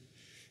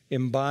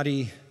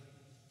embody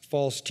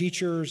false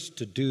teachers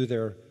to do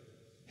their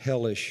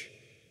hellish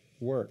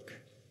work.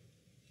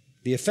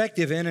 The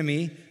effective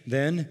enemy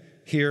then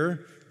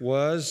here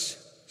was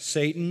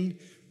Satan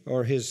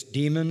or his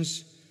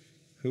demons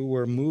who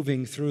were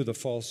moving through the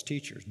false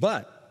teachers.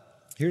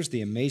 But here's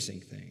the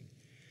amazing thing.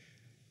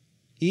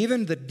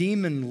 even the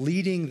demon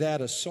leading that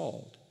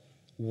assault,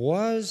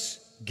 was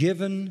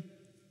given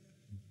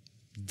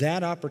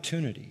that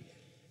opportunity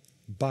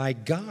by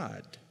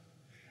God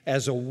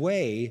as a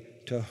way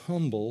to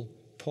humble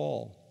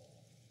Paul.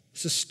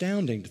 It's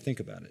astounding to think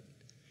about it.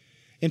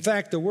 In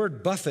fact, the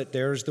word buffet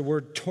there is the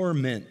word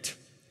torment.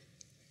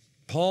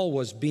 Paul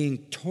was being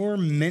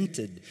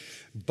tormented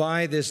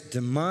by this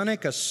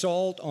demonic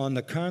assault on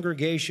the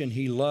congregation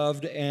he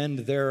loved, and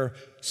their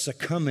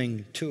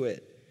succumbing to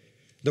it.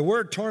 The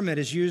word torment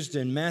is used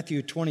in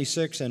Matthew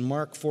 26 and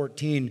Mark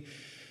 14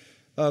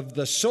 of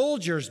the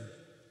soldiers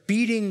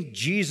beating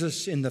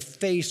Jesus in the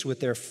face with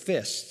their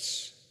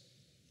fists.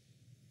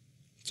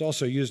 It's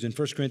also used in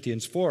 1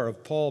 Corinthians 4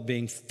 of Paul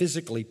being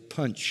physically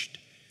punched.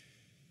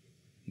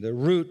 The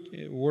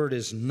root word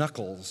is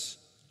knuckles.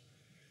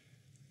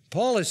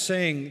 Paul is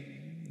saying,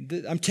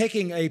 I'm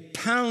taking a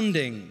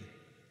pounding.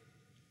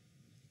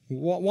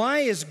 Why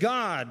is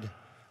God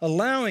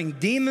allowing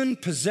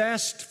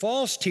demon-possessed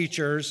false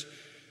teachers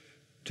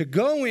to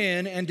go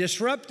in and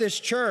disrupt this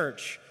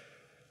church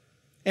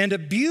and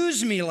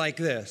abuse me like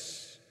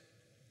this?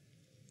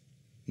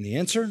 And the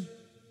answer?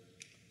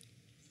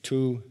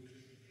 To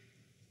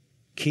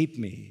keep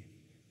me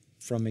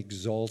from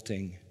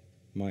exalting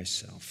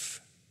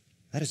myself.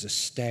 That is a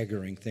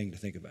staggering thing to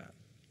think about.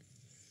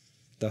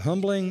 The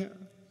humbling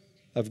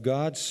of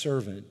God's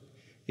servant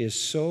is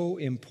so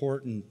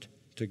important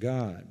to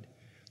God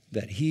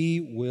that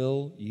He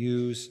will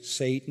use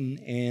Satan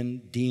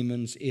and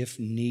demons, if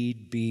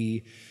need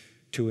be,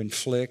 to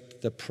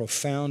inflict the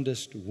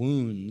profoundest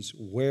wounds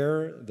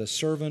where the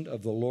servant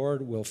of the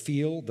Lord will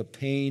feel the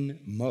pain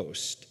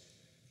most,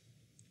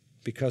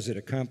 because it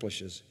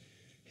accomplishes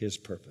His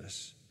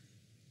purpose.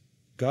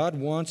 God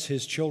wants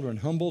His children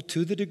humble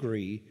to the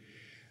degree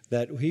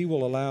that He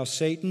will allow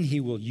Satan, He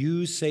will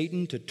use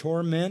Satan to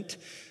torment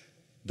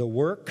the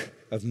work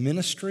of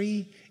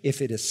ministry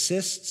if it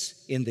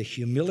assists in the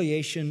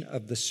humiliation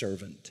of the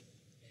servant.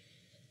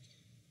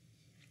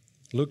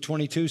 Luke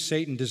 22,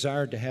 Satan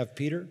desired to have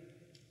Peter.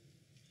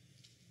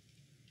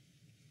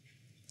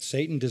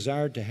 Satan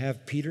desired to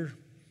have Peter,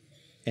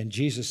 and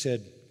Jesus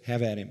said,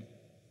 have at him.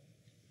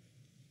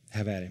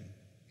 Have at him.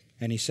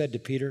 And He said to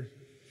Peter,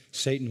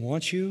 Satan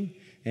wants you,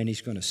 and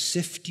he's going to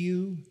sift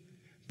you,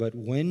 but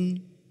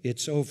when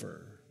it's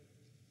over,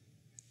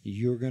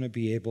 you're going to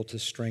be able to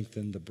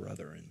strengthen the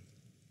brethren.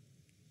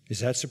 Is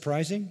that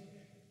surprising?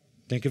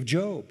 Think of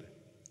Job.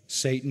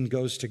 Satan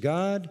goes to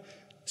God,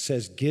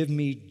 says, give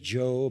me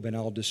Job and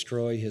I'll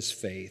destroy his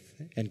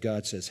faith. And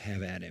God says,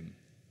 have at him.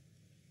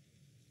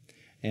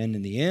 And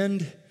in the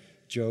end,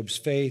 Job's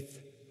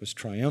faith was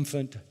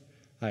triumphant.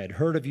 I had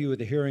heard of you with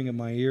the hearing of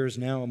my ears.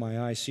 Now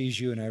my eye sees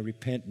you, and I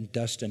repent in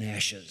dust and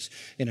ashes.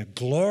 In a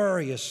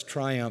glorious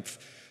triumph,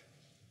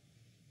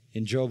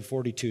 in Job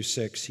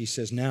 42:6, he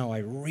says, now I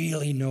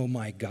really know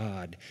my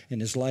God, and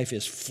his life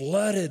is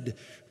flooded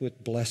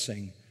with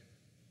blessing,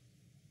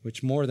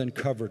 which more than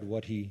covered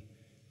what he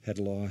had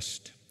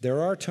lost.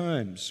 There are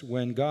times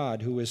when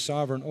God, who is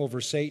sovereign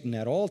over Satan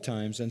at all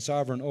times and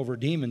sovereign over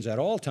demons at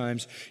all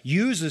times,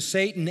 uses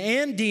Satan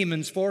and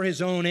demons for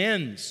His own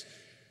ends.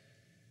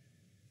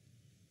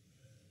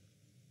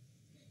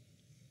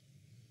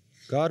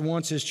 God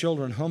wants His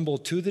children humble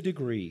to the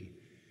degree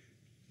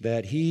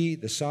that He,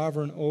 the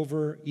sovereign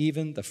over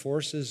even the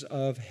forces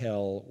of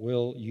hell,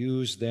 will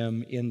use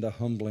them in the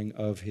humbling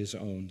of His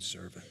own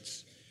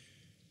servants.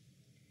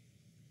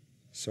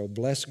 So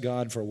bless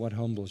God for what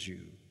humbles you.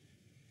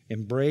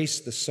 Embrace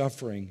the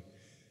suffering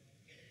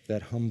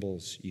that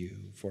humbles you,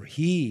 for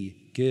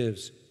He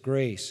gives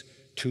grace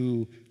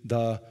to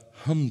the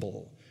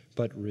humble,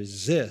 but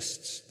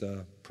resists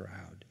the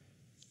proud.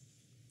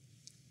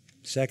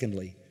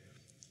 Secondly,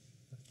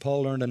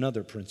 Paul learned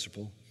another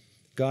principle.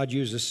 God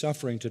uses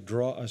suffering to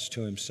draw us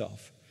to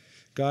Himself.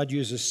 God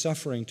uses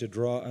suffering to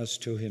draw us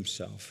to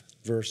Himself.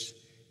 Verse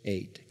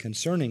 8,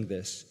 concerning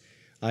this,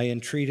 I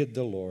entreated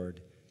the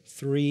Lord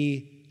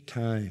 3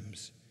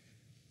 times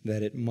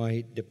that it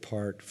might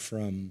depart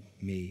from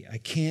me. I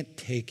can't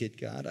take it,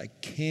 God. I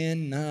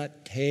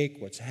cannot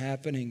take what's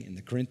happening in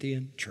the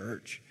Corinthian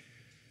church.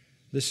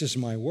 This is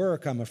my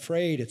work. I'm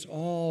afraid it's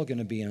all going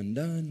to be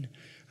undone.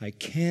 I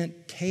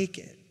can't take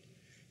it.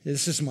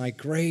 This is my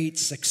great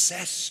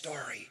success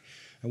story.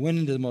 I went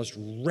into the most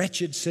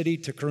wretched city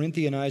to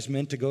Corinthianize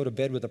meant to go to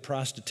bed with a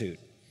prostitute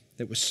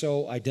that was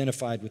so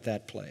identified with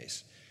that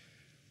place.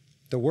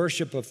 The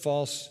worship of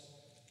false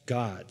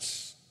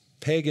gods,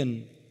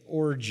 pagan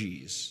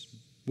orgies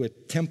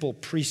with temple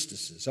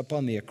priestesses up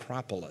on the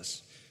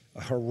Acropolis,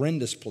 a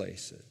horrendous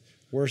place,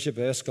 worship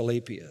of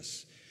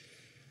Asclepius.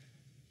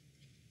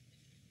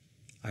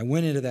 I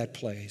went into that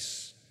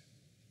place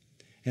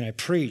and I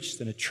preached,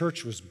 and a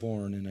church was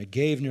born, and I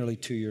gave nearly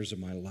 2 years of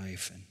my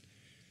life, and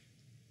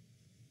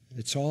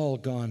it's all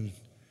gone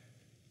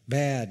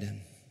bad,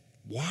 and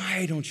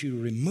why don't you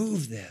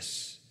remove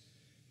this?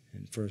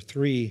 And for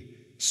 3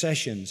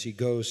 sessions, he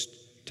goes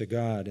to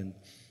God, and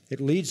it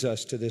leads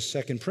us to this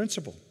second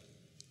principle.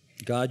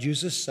 God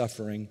uses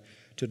suffering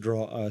to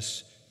draw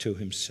us to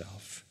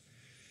Himself.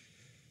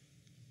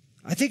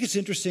 I think it's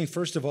interesting,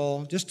 first of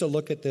all, just to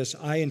look at this,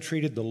 I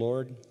entreated the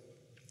Lord.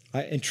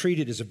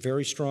 Entreated is a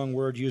very strong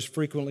word used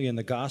frequently in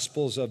the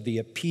Gospels of the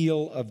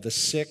appeal of the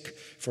sick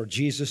for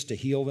Jesus to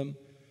heal them.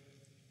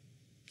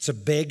 It's a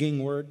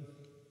begging word.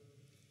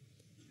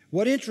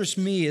 What interests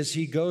me is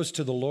he goes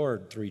to the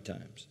Lord 3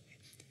 times.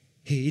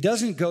 He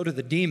doesn't go to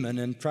the demon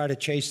and try to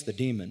chase the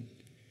demon.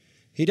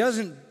 He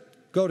doesn't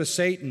go to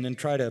Satan and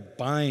try to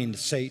bind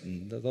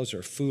Satan. Those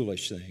are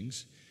foolish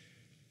things.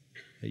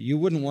 You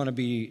wouldn't want to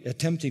be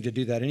attempting to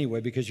do that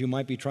anyway, because you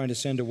might be trying to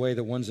send away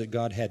the ones that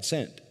God had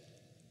sent.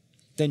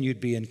 Then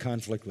you'd be in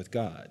conflict with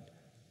God.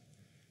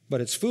 But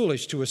it's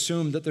foolish to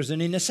assume that there's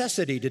any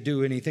necessity to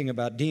do anything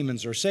about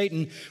demons or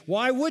Satan.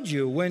 Why would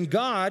you, when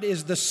God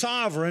is the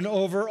sovereign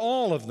over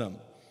all of them?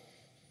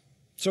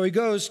 So he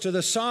goes to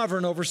the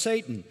sovereign over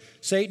Satan.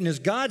 Satan is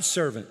God's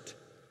servant,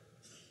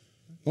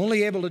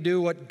 only able to do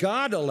what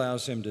God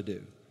allows him to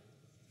do.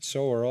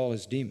 So are all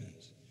his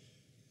demons.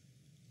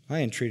 I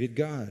entreated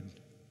God.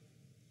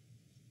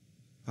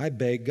 I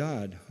begged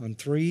God on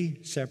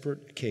 3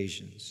 separate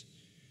occasions.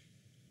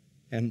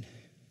 And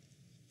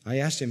I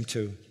asked him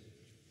to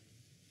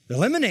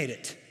eliminate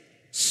it.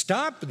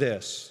 Stop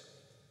this.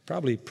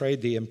 Probably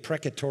prayed the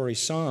imprecatory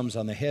psalms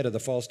on the head of the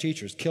false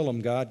teachers. Kill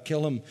him, God.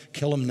 Kill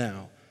him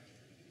now.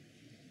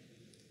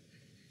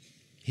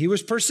 He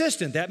was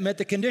persistent. That met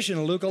the condition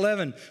of Luke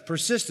 11.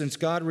 Persistence,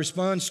 God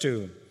responds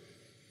to him.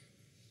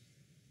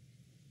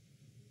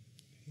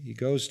 He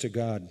goes to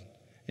God,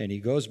 and he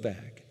goes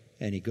back,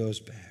 and he goes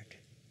back.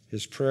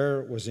 His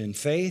prayer was in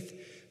faith.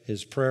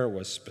 His prayer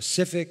was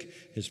specific.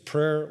 His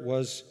prayer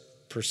was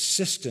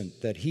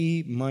persistent that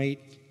he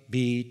might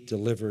be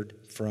delivered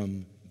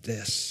from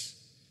this.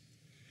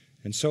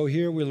 And so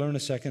here we learn a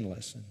second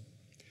lesson.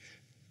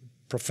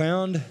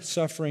 Profound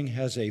suffering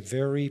has a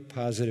very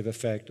positive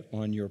effect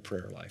on your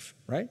prayer life,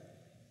 right?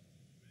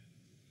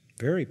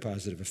 Very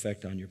positive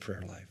effect on your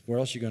prayer life. Where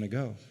else are you going to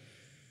go?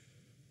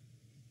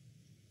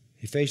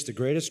 He faced the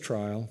greatest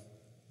trial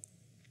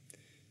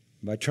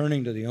by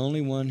turning to the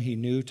only one he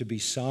knew to be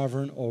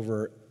sovereign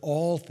over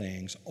all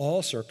things,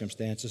 all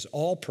circumstances,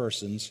 all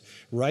persons,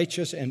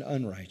 righteous and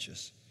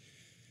unrighteous,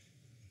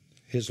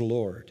 his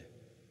Lord.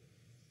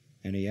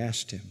 And he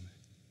asked him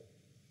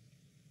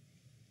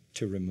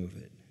to remove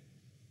it.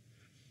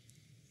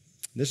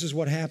 This is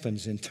what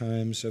happens in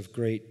times of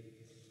great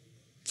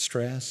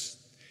stress.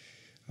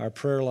 Our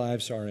prayer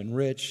lives are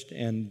enriched,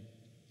 and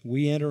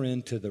we enter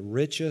into the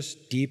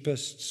richest,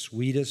 deepest,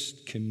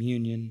 sweetest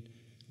communion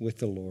with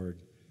the Lord.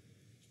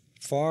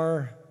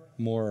 Far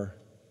more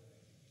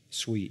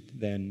sweet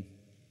than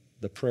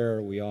the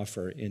prayer we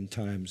offer in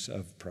times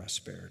of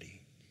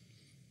prosperity.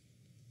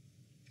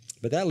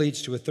 But that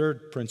leads to a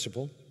third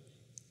principle.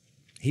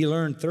 He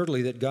learned,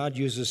 thirdly, that God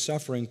uses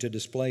suffering to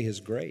display his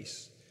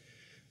grace.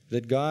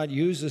 That God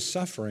uses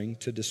suffering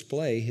to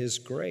display his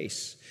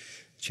grace.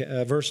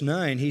 Verse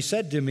 9, he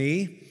said to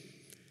me,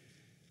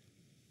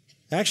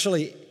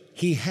 actually,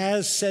 he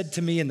has said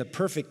to me in the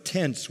perfect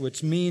tense,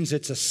 which means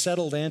it's a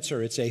settled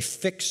answer. It's a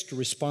fixed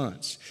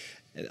response.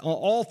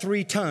 All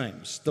 3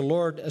 times, the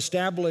Lord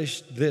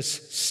established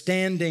this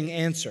standing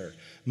answer.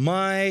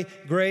 My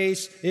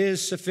grace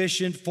is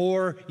sufficient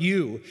for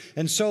you.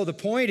 And so the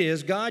point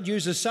is, God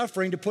uses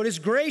suffering to put his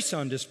grace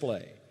on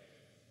display.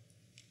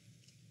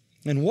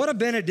 And what a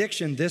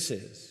benediction this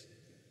is.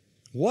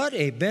 What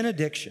a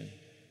benediction.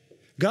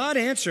 God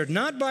answered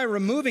not by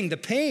removing the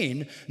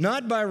pain,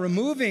 not by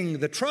removing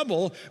the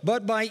trouble,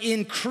 but by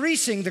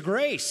increasing the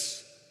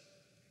grace,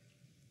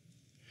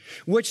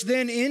 which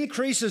then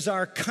increases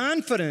our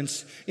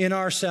confidence in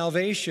our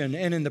salvation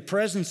and in the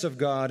presence of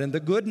God and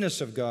the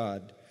goodness of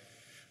God.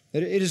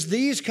 It is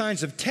these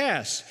kinds of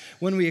tests,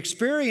 when we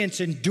experience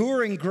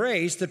enduring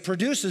grace, that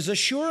produces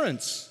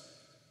assurance.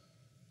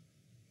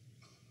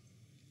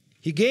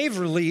 He gave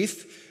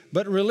relief,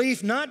 but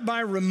relief not by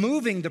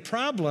removing the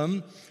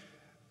problem,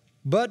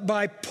 but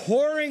by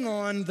pouring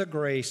on the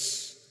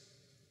grace.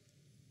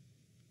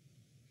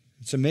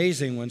 It's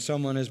amazing when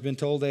someone has been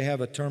told they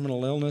have a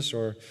terminal illness,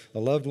 or a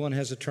loved one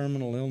has a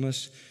terminal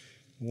illness.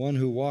 One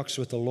who walks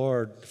with the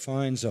Lord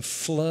finds a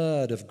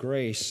flood of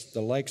grace,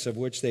 the likes of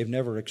which they've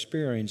never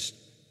experienced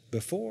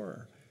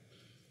before.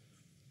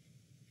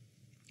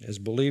 As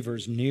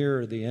believers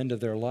near the end of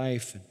their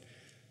life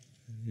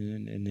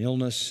and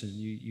illness, and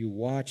you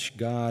watch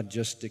God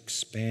just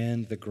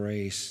expand the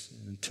grace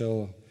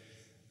until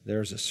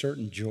there's a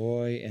certain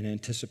joy and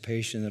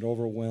anticipation that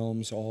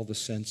overwhelms all the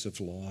sense of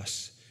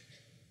loss.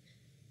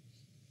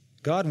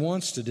 God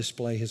wants to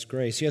display his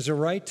grace. He has a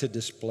right to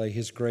display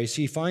his grace.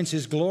 He finds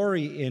his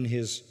glory in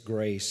his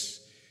grace.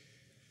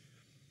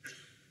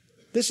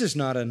 This is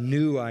not a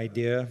new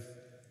idea.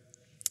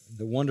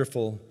 The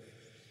wonderful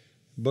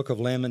book of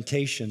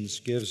Lamentations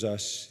gives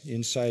us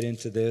insight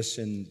into this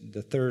in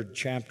the 3rd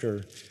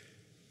chapter,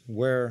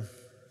 where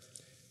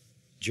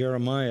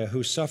Jeremiah,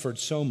 who suffered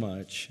so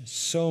much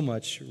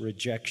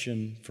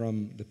rejection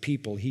from the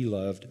people he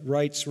loved,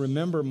 writes,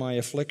 "Remember my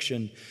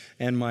affliction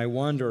and my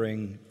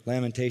wandering,"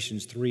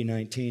 Lamentations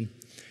 3:19.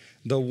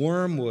 "The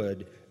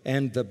wormwood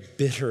and the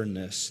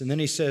bitterness. And then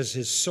he says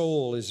his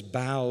soul is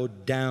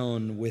bowed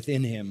down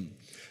within him.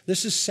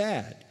 This is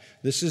sad.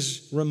 This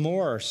is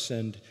remorse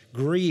and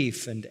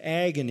grief and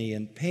agony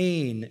and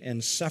pain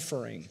and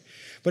suffering.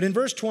 But in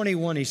verse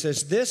 21, he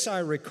says, "This I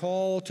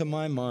recall to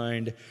my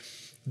mind,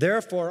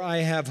 therefore I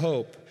have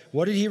hope."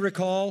 What did he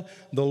recall?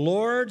 The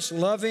Lord's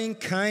loving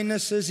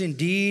kindnesses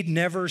indeed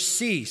never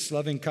cease.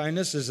 Loving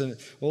kindness is an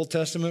Old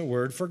Testament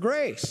word for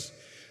grace.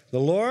 The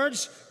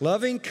Lord's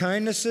loving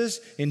kindnesses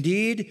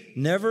indeed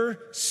never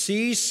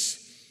cease.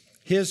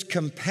 His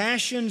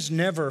compassions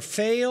never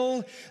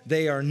fail.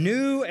 They are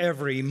new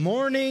every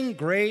morning.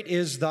 Great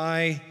is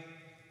thy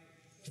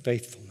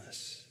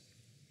faithfulness.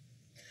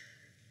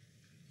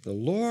 The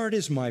Lord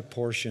is my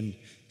portion,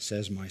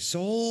 says my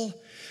soul.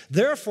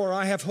 Therefore,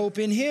 I have hope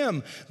in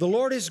him. The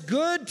Lord is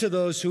good to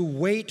those who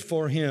wait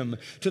for him,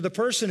 to the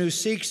person who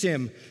seeks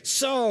him.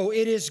 So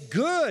it is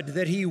good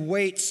that he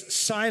waits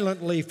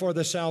silently for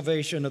the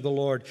salvation of the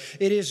Lord.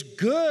 It is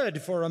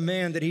good for a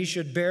man that he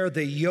should bear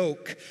the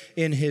yoke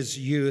in his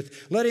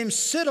youth. Let him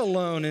sit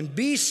alone and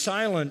be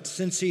silent,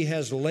 since he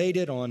has laid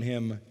it on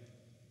him.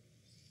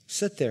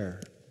 Sit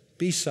there,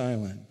 be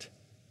silent,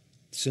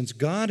 since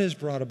God has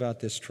brought about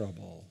this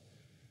trouble,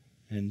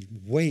 and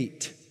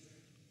wait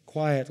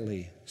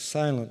quietly,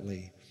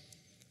 silently,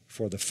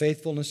 for the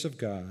faithfulness of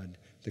God,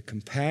 the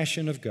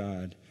compassion of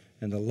God,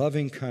 and the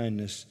loving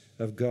kindness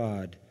of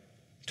God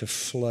to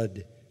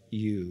flood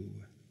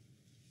you.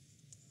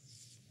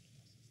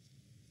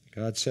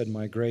 God said,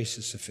 "My grace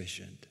is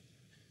sufficient."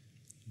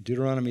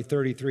 Deuteronomy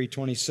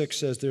 33:26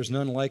 says, "There's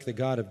none like the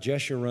God of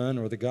Jeshurun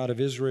or the God of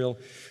Israel,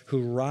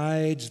 who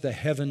rides the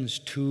heavens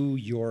to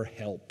your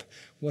help."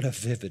 What a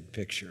vivid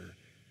picture.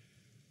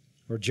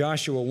 Or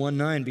Joshua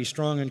 1:9, "Be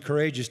strong and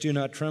courageous, do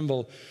not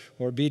tremble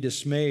or be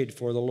dismayed,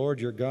 for the Lord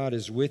your God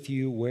is with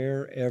you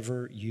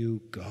wherever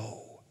you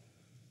go."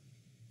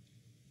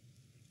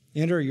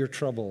 Enter your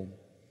trouble.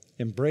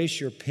 Embrace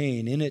your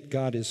pain. In it,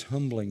 God is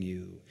humbling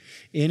you.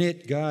 In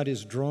it, God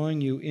is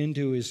drawing you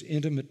into his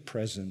intimate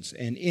presence.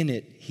 And in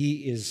it,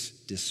 he is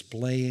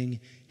displaying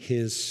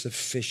his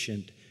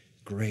sufficient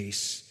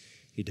grace.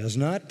 He does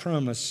not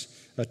promise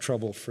a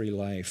trouble-free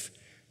life,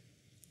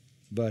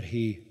 but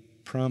he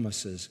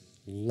promises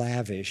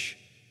lavish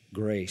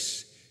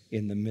grace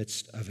in the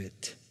midst of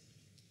it.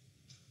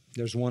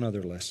 There's one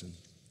other lesson.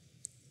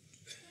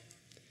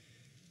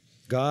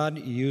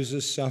 God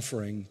uses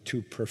suffering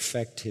to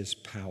perfect his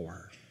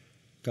power.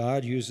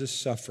 God uses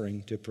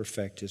suffering to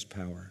perfect his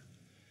power.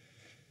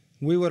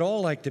 We would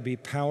all like to be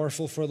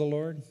powerful for the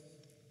Lord.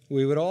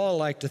 We would all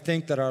like to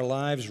think that our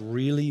lives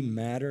really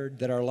mattered,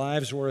 that our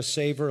lives were a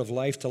savor of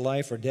life to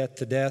life or death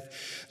to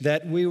death,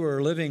 that we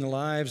were living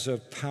lives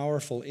of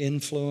powerful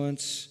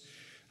influence.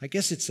 I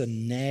guess it's a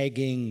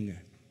nagging,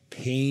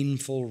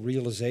 painful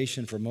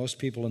realization for most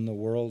people in the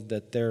world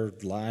that their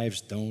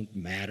lives don't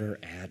matter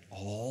at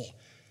all.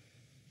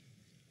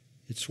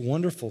 It's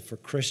wonderful for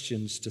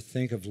Christians to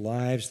think of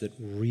lives that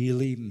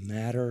really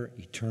matter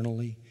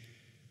eternally.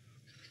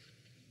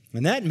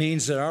 And that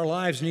means that our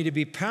lives need to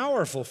be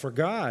powerful for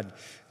God.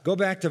 Go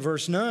back to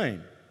verse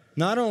 9.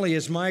 "Not only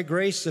is my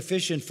grace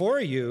sufficient for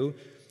you,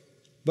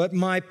 but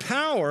my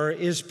power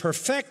is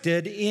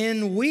perfected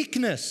in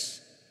weakness."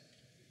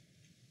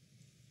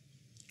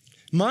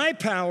 My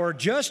power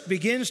just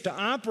begins to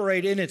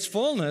operate in its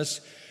fullness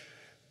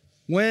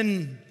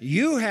when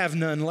you have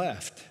none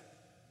left.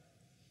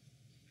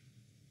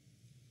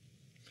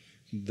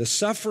 The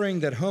suffering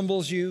that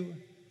humbles you,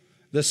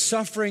 the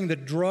suffering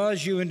that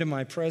draws you into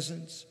my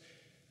presence,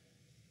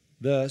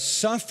 the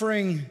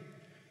suffering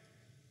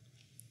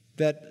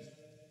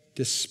that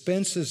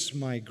dispenses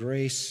my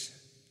grace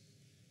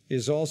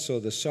is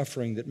also the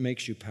suffering that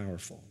makes you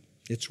powerful.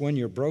 It's when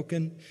you're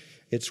broken.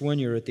 It's when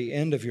you're at the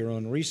end of your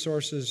own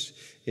resources.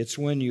 It's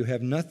when you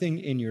have nothing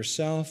in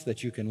yourself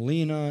that you can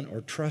lean on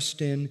or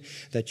trust in,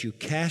 that you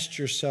cast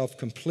yourself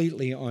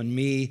completely on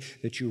me,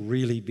 that you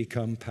really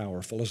become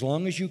powerful. As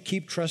long as you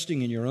keep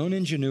trusting in your own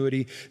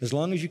ingenuity, as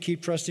long as you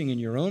keep trusting in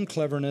your own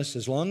cleverness,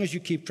 as long as you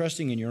keep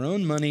trusting in your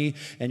own money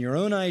and your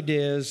own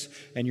ideas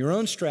and your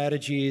own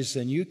strategies,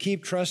 and you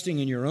keep trusting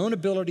in your own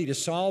ability to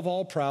solve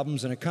all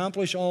problems and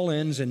accomplish all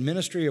ends in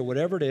ministry or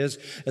whatever it is,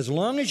 as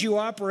long as you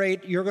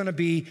operate, you're going to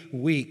be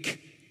weak.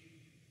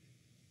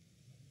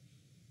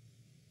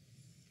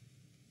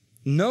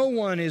 No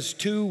one is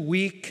too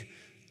weak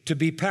to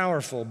be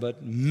powerful,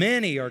 but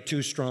many are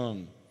too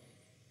strong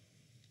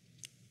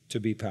to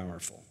be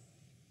powerful.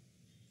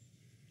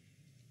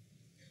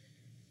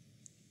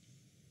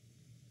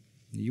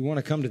 You want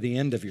to come to the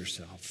end of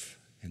yourself,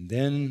 and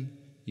then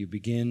you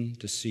begin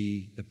to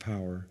see the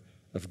power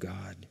of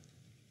God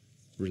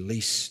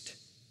released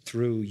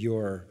through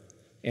your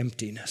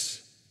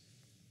emptiness.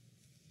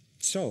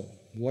 So,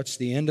 what's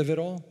the end of it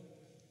all?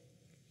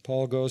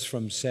 Paul goes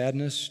from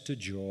sadness to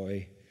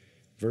joy.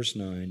 Verse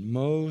 9,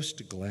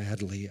 "Most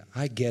gladly."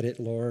 I get it,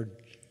 Lord.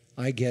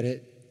 I get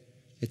it.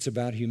 It's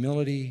about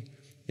humility.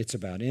 It's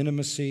about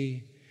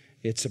intimacy.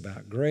 It's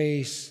about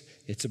grace.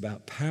 It's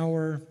about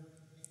power.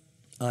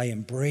 I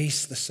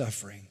embrace the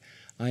suffering.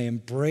 I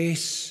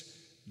embrace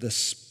the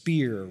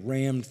spear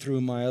rammed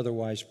through my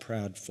otherwise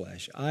proud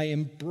flesh. I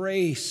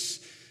embrace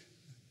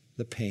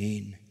the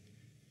pain.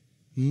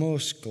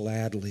 Most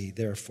gladly,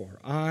 therefore,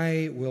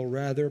 I will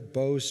rather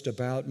boast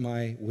about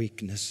my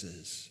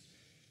weaknesses,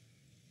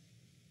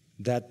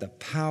 that the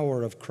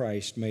power of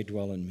Christ may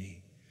dwell in me.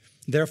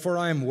 Therefore,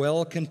 I am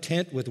well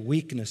content with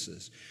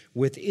weaknesses,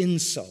 with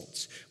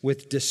insults,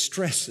 with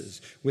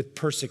distresses, with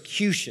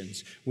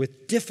persecutions,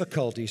 with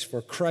difficulties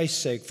for Christ's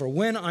sake. For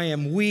when I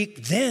am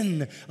weak,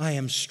 then I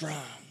am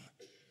strong.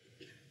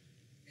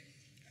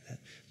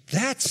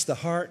 That's the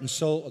heart and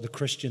soul of the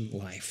Christian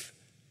life.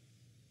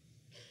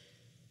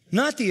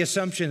 Not the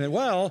assumption that,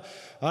 well,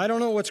 I don't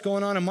know what's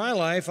going on in my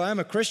life. I'm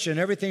a Christian.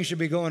 Everything should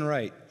be going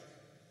right.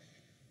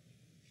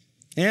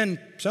 And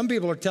some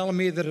people are telling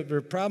me that if there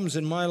are problems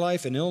in my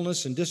life and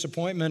illness and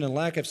disappointment and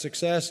lack of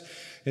success,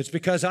 it's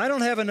because I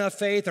don't have enough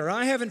faith, or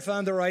I haven't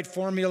found the right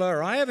formula,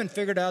 or I haven't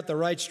figured out the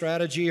right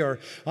strategy, or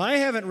I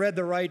haven't read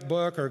the right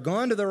book, or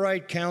gone to the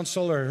right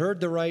counsel, or heard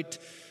the right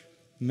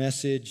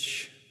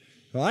message.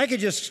 Well, I could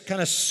just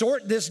kind of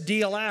sort this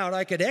deal out.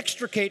 I could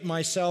extricate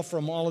myself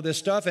from all of this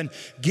stuff and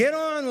get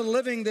on with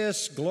living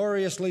this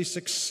gloriously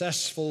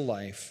successful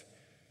life.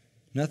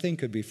 Nothing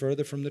could be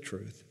further from the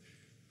truth.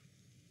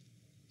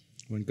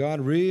 When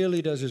God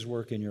really does His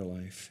work in your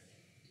life,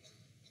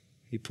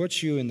 He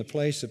puts you in the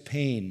place of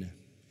pain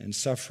and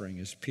suffering.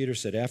 As Peter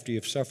said, after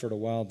you've suffered a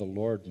while, the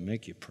Lord will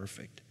make you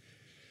perfect.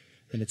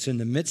 And it's in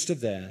the midst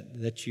of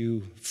that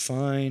you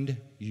find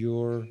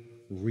your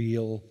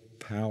real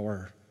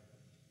power.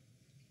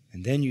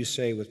 And then you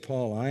say with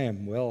Paul, I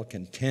am well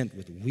content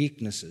with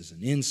weaknesses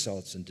and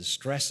insults and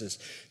distresses,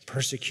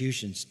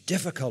 persecutions,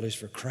 difficulties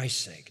for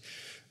Christ's sake.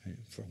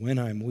 For when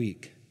I'm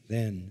weak,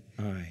 then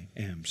I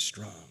am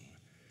strong.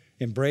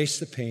 Embrace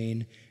the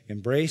pain,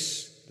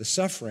 embrace the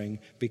suffering,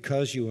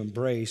 because you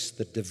embrace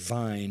the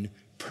divine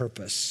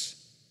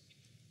purpose.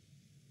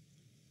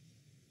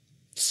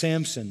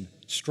 Samson,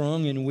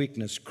 strong in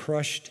weakness,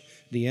 crushed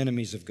the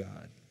enemies of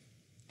God.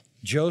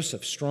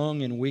 Joseph,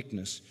 strong in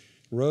weakness,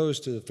 rose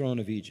to the throne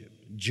of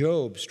Egypt.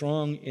 Job,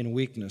 strong in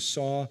weakness,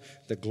 saw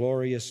the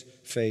glorious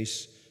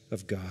face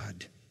of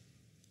God.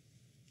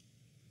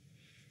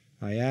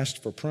 I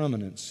asked for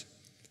prominence.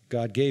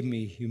 God gave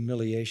me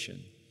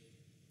humiliation.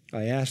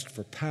 I asked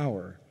for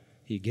power.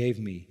 He gave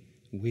me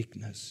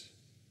weakness.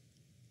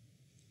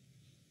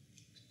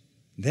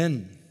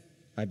 Then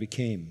I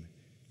became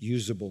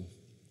usable.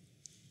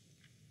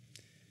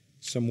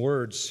 Some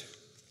words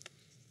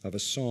of a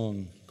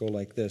song go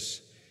like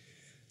this.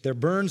 There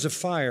burns a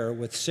fire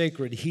with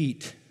sacred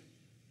heat,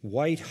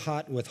 white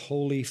hot with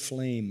holy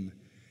flame,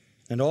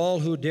 and all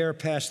who dare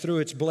pass through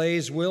its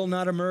blaze will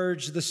not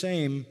emerge the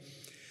same.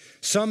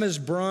 Some as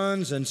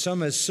bronze and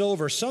some as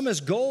silver, some as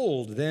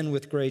gold. Then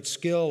with great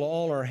skill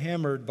all are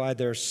hammered by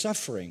their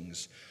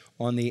sufferings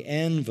on the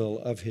anvil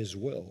of His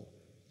will.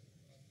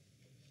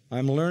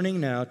 I'm learning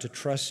now to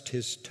trust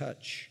His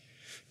touch,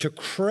 to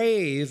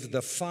crave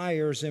the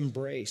fire's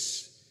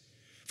embrace.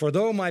 For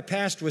though my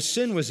past with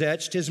sin was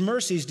etched, His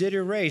mercies did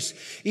erase.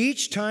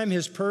 Each time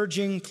His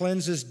purging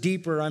cleanses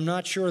deeper, I'm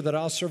not sure that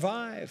I'll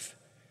survive.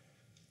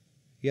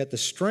 Yet the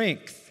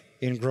strength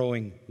in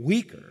growing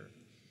weaker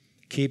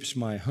keeps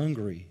my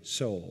hungry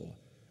soul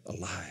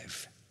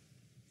alive.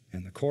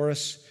 And the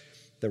chorus,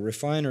 the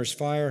refiner's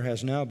fire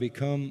has now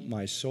become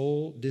my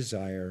sole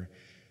desire.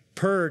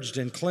 Purged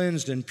and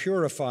cleansed and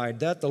purified,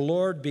 that the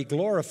Lord be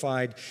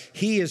glorified.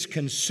 He is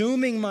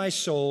consuming my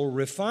soul,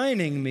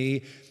 refining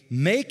me,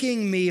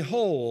 making me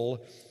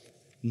whole.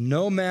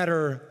 No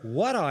matter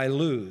what I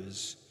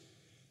lose,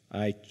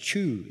 I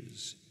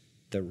choose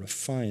the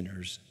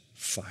refiner's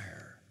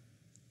fire.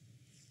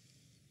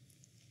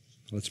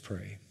 Let's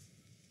pray.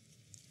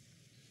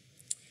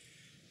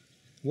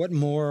 What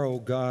more, O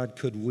God,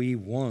 could we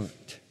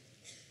want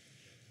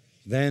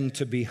than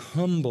to be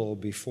humble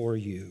before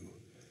You,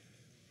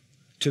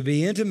 to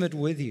be intimate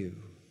with You,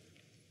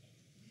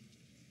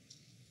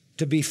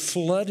 to be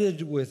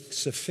flooded with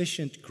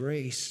sufficient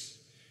grace,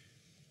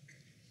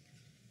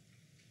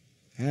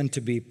 and to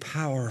be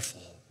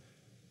powerful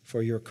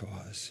for Your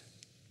cause.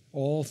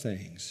 All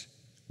things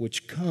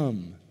which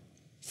come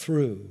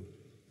through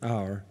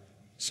our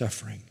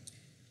suffering.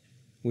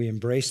 We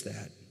embrace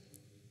that.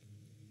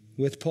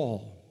 With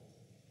Paul,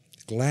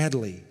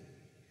 gladly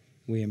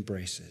we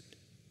embrace it.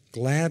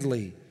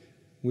 Gladly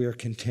we are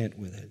content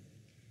with it,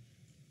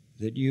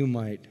 that You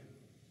might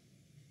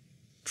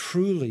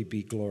truly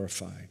be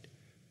glorified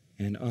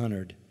and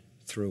honored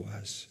through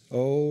us.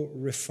 O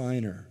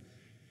refiner,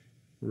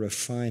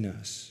 refine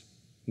us.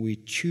 We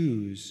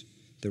choose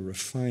the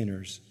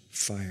refiner's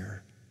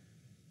fire.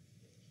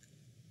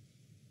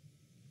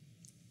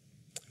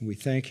 We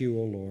thank You,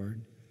 O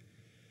Lord,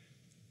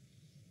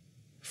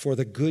 for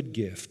the good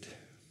gift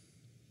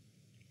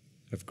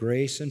of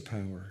grace and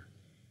power,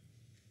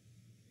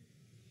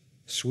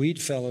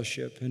 sweet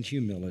fellowship and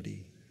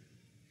humility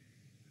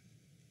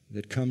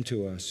that come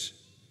to us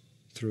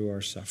through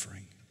our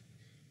suffering.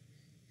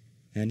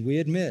 And we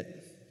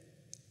admit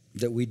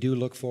that we do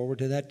look forward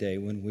to that day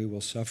when we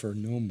will suffer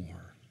no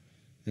more,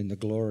 in the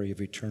glory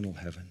of eternal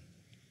heaven.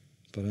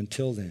 But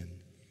until then,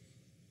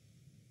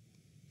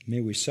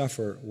 may we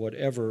suffer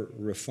whatever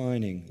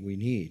refining we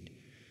need,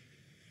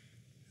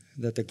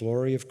 that the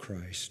glory of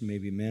Christ may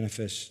be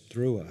manifest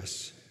through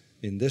us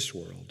in this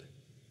world,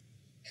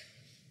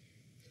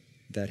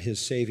 that his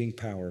saving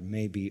power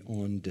may be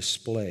on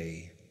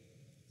display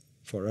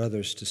for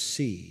others to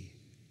see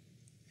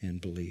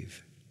and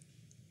believe.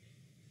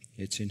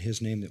 It's in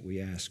his name that we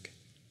ask.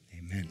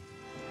 Amen.